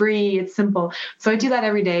 It's free, it's simple. So I do that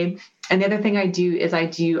every day. And the other thing I do is I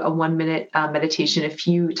do a 1-minute meditation a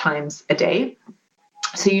few times a day.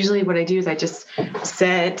 So usually what I do is I just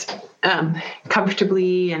sit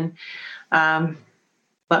comfortably and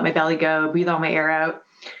let my belly go, breathe all my air out.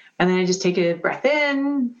 And then I just take a breath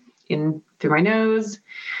in through my nose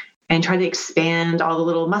and try to expand all the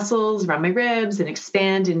little muscles around my ribs and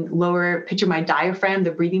expand and lower, picture my diaphragm,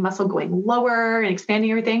 the breathing muscle going lower and expanding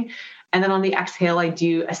everything. And then on the exhale, I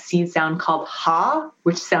do a seed sound called ha,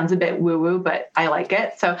 which sounds a bit woo-woo, but I like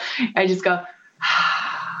it. So I just go,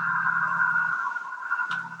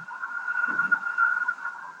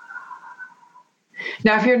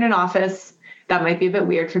 now, if you're in an office, that might be a bit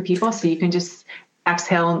weird for people. So you can just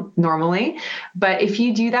exhale normally. But if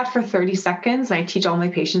you do that for 30 seconds, and I teach all my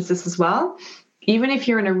patients this as well, even if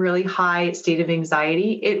you're in a really high state of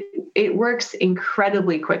anxiety, it works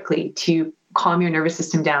incredibly quickly to calm your nervous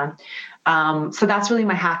system down. So that's really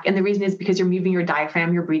my hack. And the reason is because you're moving your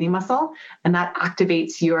diaphragm, your breathing muscle, and that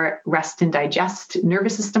activates your rest and digest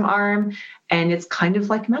nervous system arm. And it's kind of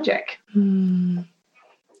like magic.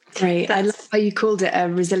 Great. I love how you called it a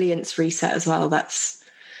resilience reset as well.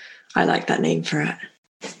 I like that name for it.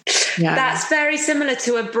 Yeah. That's very similar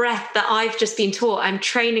to a breath that I've just been taught. I'm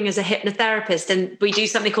training as a hypnotherapist, and we do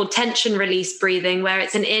something called tension release breathing, where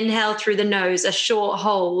it's an inhale through the nose, a short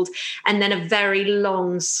hold, and then a very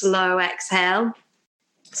long, slow exhale.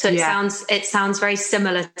 So it sounds very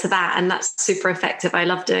similar to that, and that's super effective. I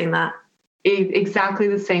love doing that. Exactly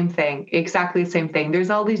the same thing. There's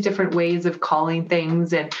all these different ways of calling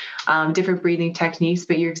things and different breathing techniques,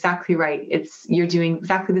 but you're exactly right. You're doing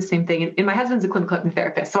exactly the same thing. And my husband's a clinical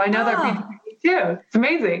hypnotherapist, so I know that breathing technique too. It's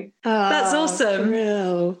amazing. That's awesome.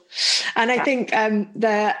 Real. And I think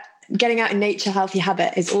the getting out in nature healthy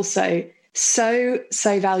habit is also so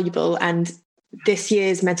valuable. And this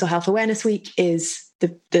year's Mental Health Awareness Week is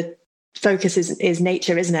the focus is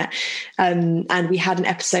nature, isn't it? And we had an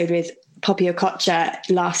episode with Poppy Okocha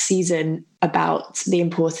last season about the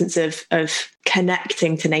importance of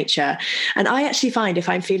connecting to nature. And I actually find if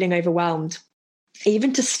I'm feeling overwhelmed,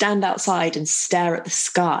 even to stand outside and stare at the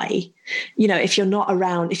sky, if you're not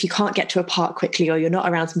around, if you can't get to a park quickly or you're not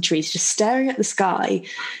around some trees, just staring at the sky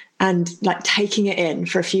and like taking it in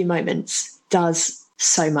for a few moments does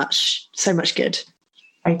so much good.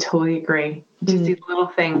 I totally agree. Just these little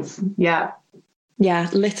things. Yeah. Yeah.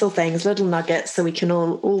 Little things, little nuggets that we can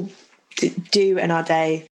all do in our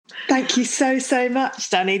day. Thank you so much,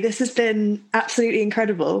 Danny. This has been absolutely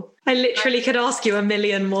incredible. I literally could ask you a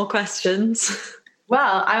million more questions.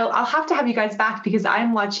 Well, I'll have to have you guys back because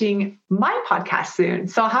I'm launching my podcast soon.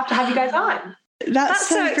 So I'll have to have you guys on. That's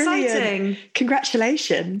so exciting.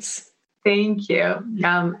 Congratulations. Thank you.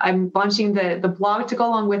 I'm launching the blog to go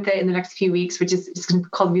along with it in the next few weeks, which is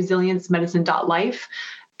called resilienceMedicine.life.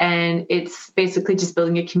 And it's basically just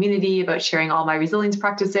building a community about sharing all my resilience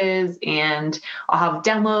practices. And I'll have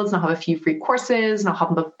downloads and I'll have a few free courses. And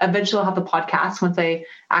eventually I'll have the podcast once I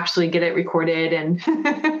actually get it recorded. And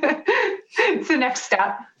it's the next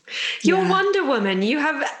step. You're Wonder Woman. You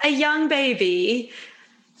have a young baby.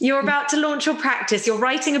 You're about to launch your practice. You're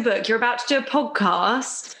writing a book. You're about to do a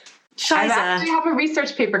podcast. I actually have a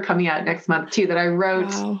research paper coming out next month too that I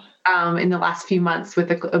wrote in the last few months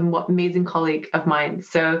with an amazing colleague of mine.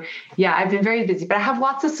 So yeah, I've been very busy, but I have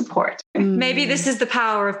lots of support. Maybe this is the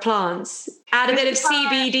power of plants. Add a bit of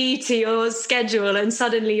CBD to your schedule and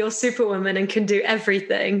suddenly you're Superwoman and can do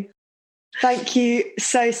everything. Thank you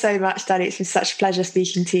so much, Danny. It's been such a pleasure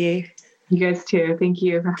speaking to you. You guys too. Thank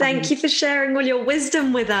you. Thank you for sharing all your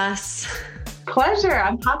wisdom with us. Pleasure.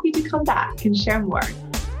 I'm happy to come back and share more.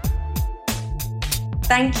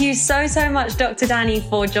 Thank you so much, Dr. Danny,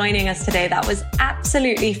 for joining us today. That was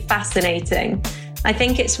absolutely fascinating. I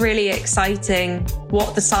think it's really exciting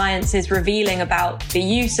what the science is revealing about the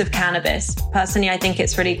use of cannabis. Personally, I think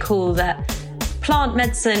it's really cool that plant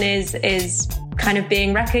medicine is kind of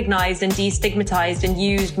being recognized and destigmatized and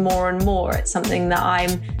used more and more. It's something that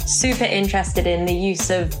I'm super interested in, the use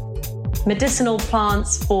of medicinal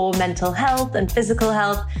plants for mental health and physical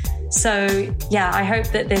health. So yeah, I hope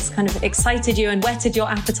that this kind of excited you and whetted your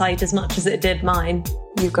appetite as much as it did mine.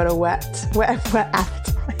 You've got a wet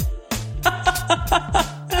appetite.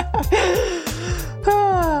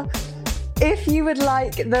 If you you would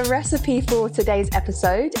like the recipe for today's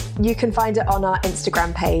episode, you can find it on our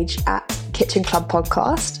Instagram page at Kitchen Club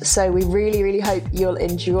Podcast. So we really, really hope you'll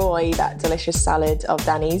enjoy that delicious salad of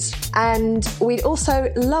Danny's. And we'd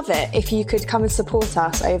also love it if you could come and support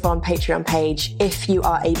us over on Patreon page if you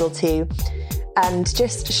are able to, and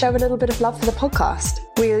just show a little bit of love for the podcast.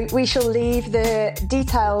 We shall leave the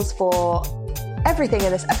details for everything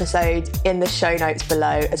in this episode in the show notes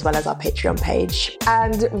below, as well as our Patreon page.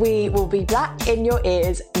 And we will be back in your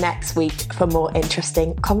ears next week for more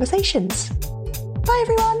interesting conversations. Bye,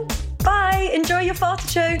 everyone. Bye. Enjoy your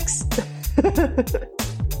fartichokes.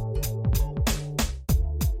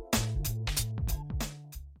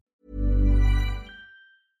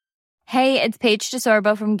 Hey, it's Paige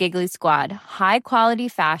DeSorbo from Giggly Squad. High quality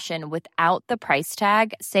fashion without the price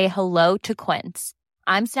tag. Say hello to Quince.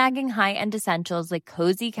 I'm snagging high-end essentials like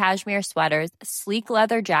cozy cashmere sweaters, sleek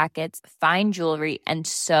leather jackets, fine jewelry, and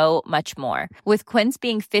so much more. With Quince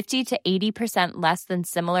being 50 to 80% less than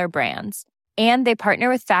similar brands. And they partner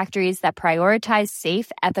with factories that prioritize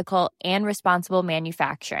safe, ethical, and responsible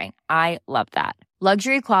manufacturing. I love that.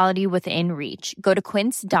 Luxury quality within reach. Go to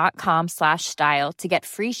quince.com/style to get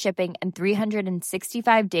free shipping and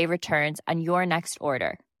 365-day returns on your next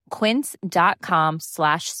order.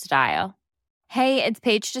 Quince.com/style. Hey, it's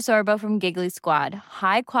Paige DeSorbo from Giggly Squad.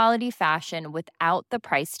 High quality fashion without the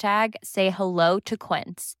price tag. Say hello to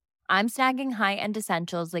Quince. I'm snagging high-end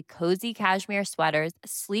essentials like cozy cashmere sweaters,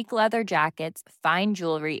 sleek leather jackets, fine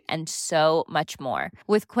jewelry, and so much more.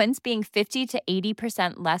 With Quince being 50 to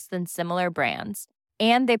 80% less than similar brands.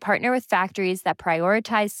 And they partner with factories that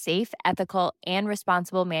prioritize safe, ethical, and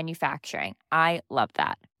responsible manufacturing. I love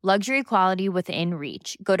that. Luxury quality within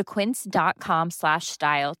reach. Go to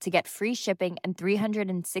quince.com/style to get free shipping and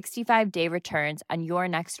 365-day returns on your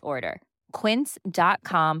next order.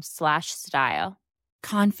 Quince.com/style.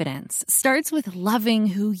 Confidence starts with loving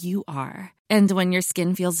who you are. And when your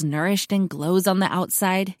skin feels nourished and glows on the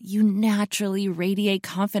outside, you naturally radiate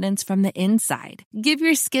confidence from the inside. Give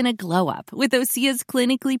your skin a glow up with Osea's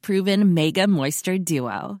clinically proven Mega Moisture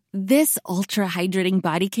Duo. This ultra-hydrating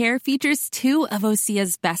body care features two of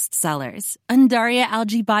Osea's best sellers, Undaria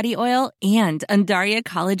Algae Body Oil and Undaria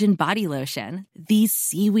Collagen Body Lotion. These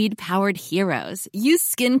seaweed-powered heroes use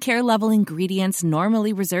skincare-level ingredients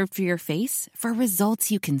normally reserved for your face for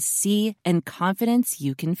results you can see and confidence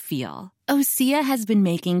you can feel. Osea has been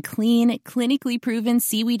making clean, clinically proven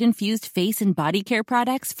seaweed-infused face and body care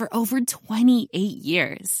products for over 28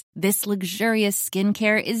 years. This luxurious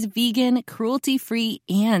skincare is vegan, cruelty-free,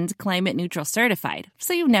 and climate-neutral certified,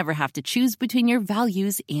 so you never have to choose between your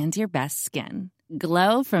values and your best skin.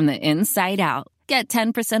 Glow from the inside out. Get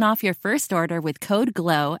 10% off your first order with code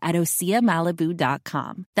GLOW at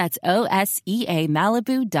OseaMalibu.com. That's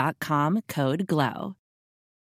OSEAMalibu.com, code GLOW.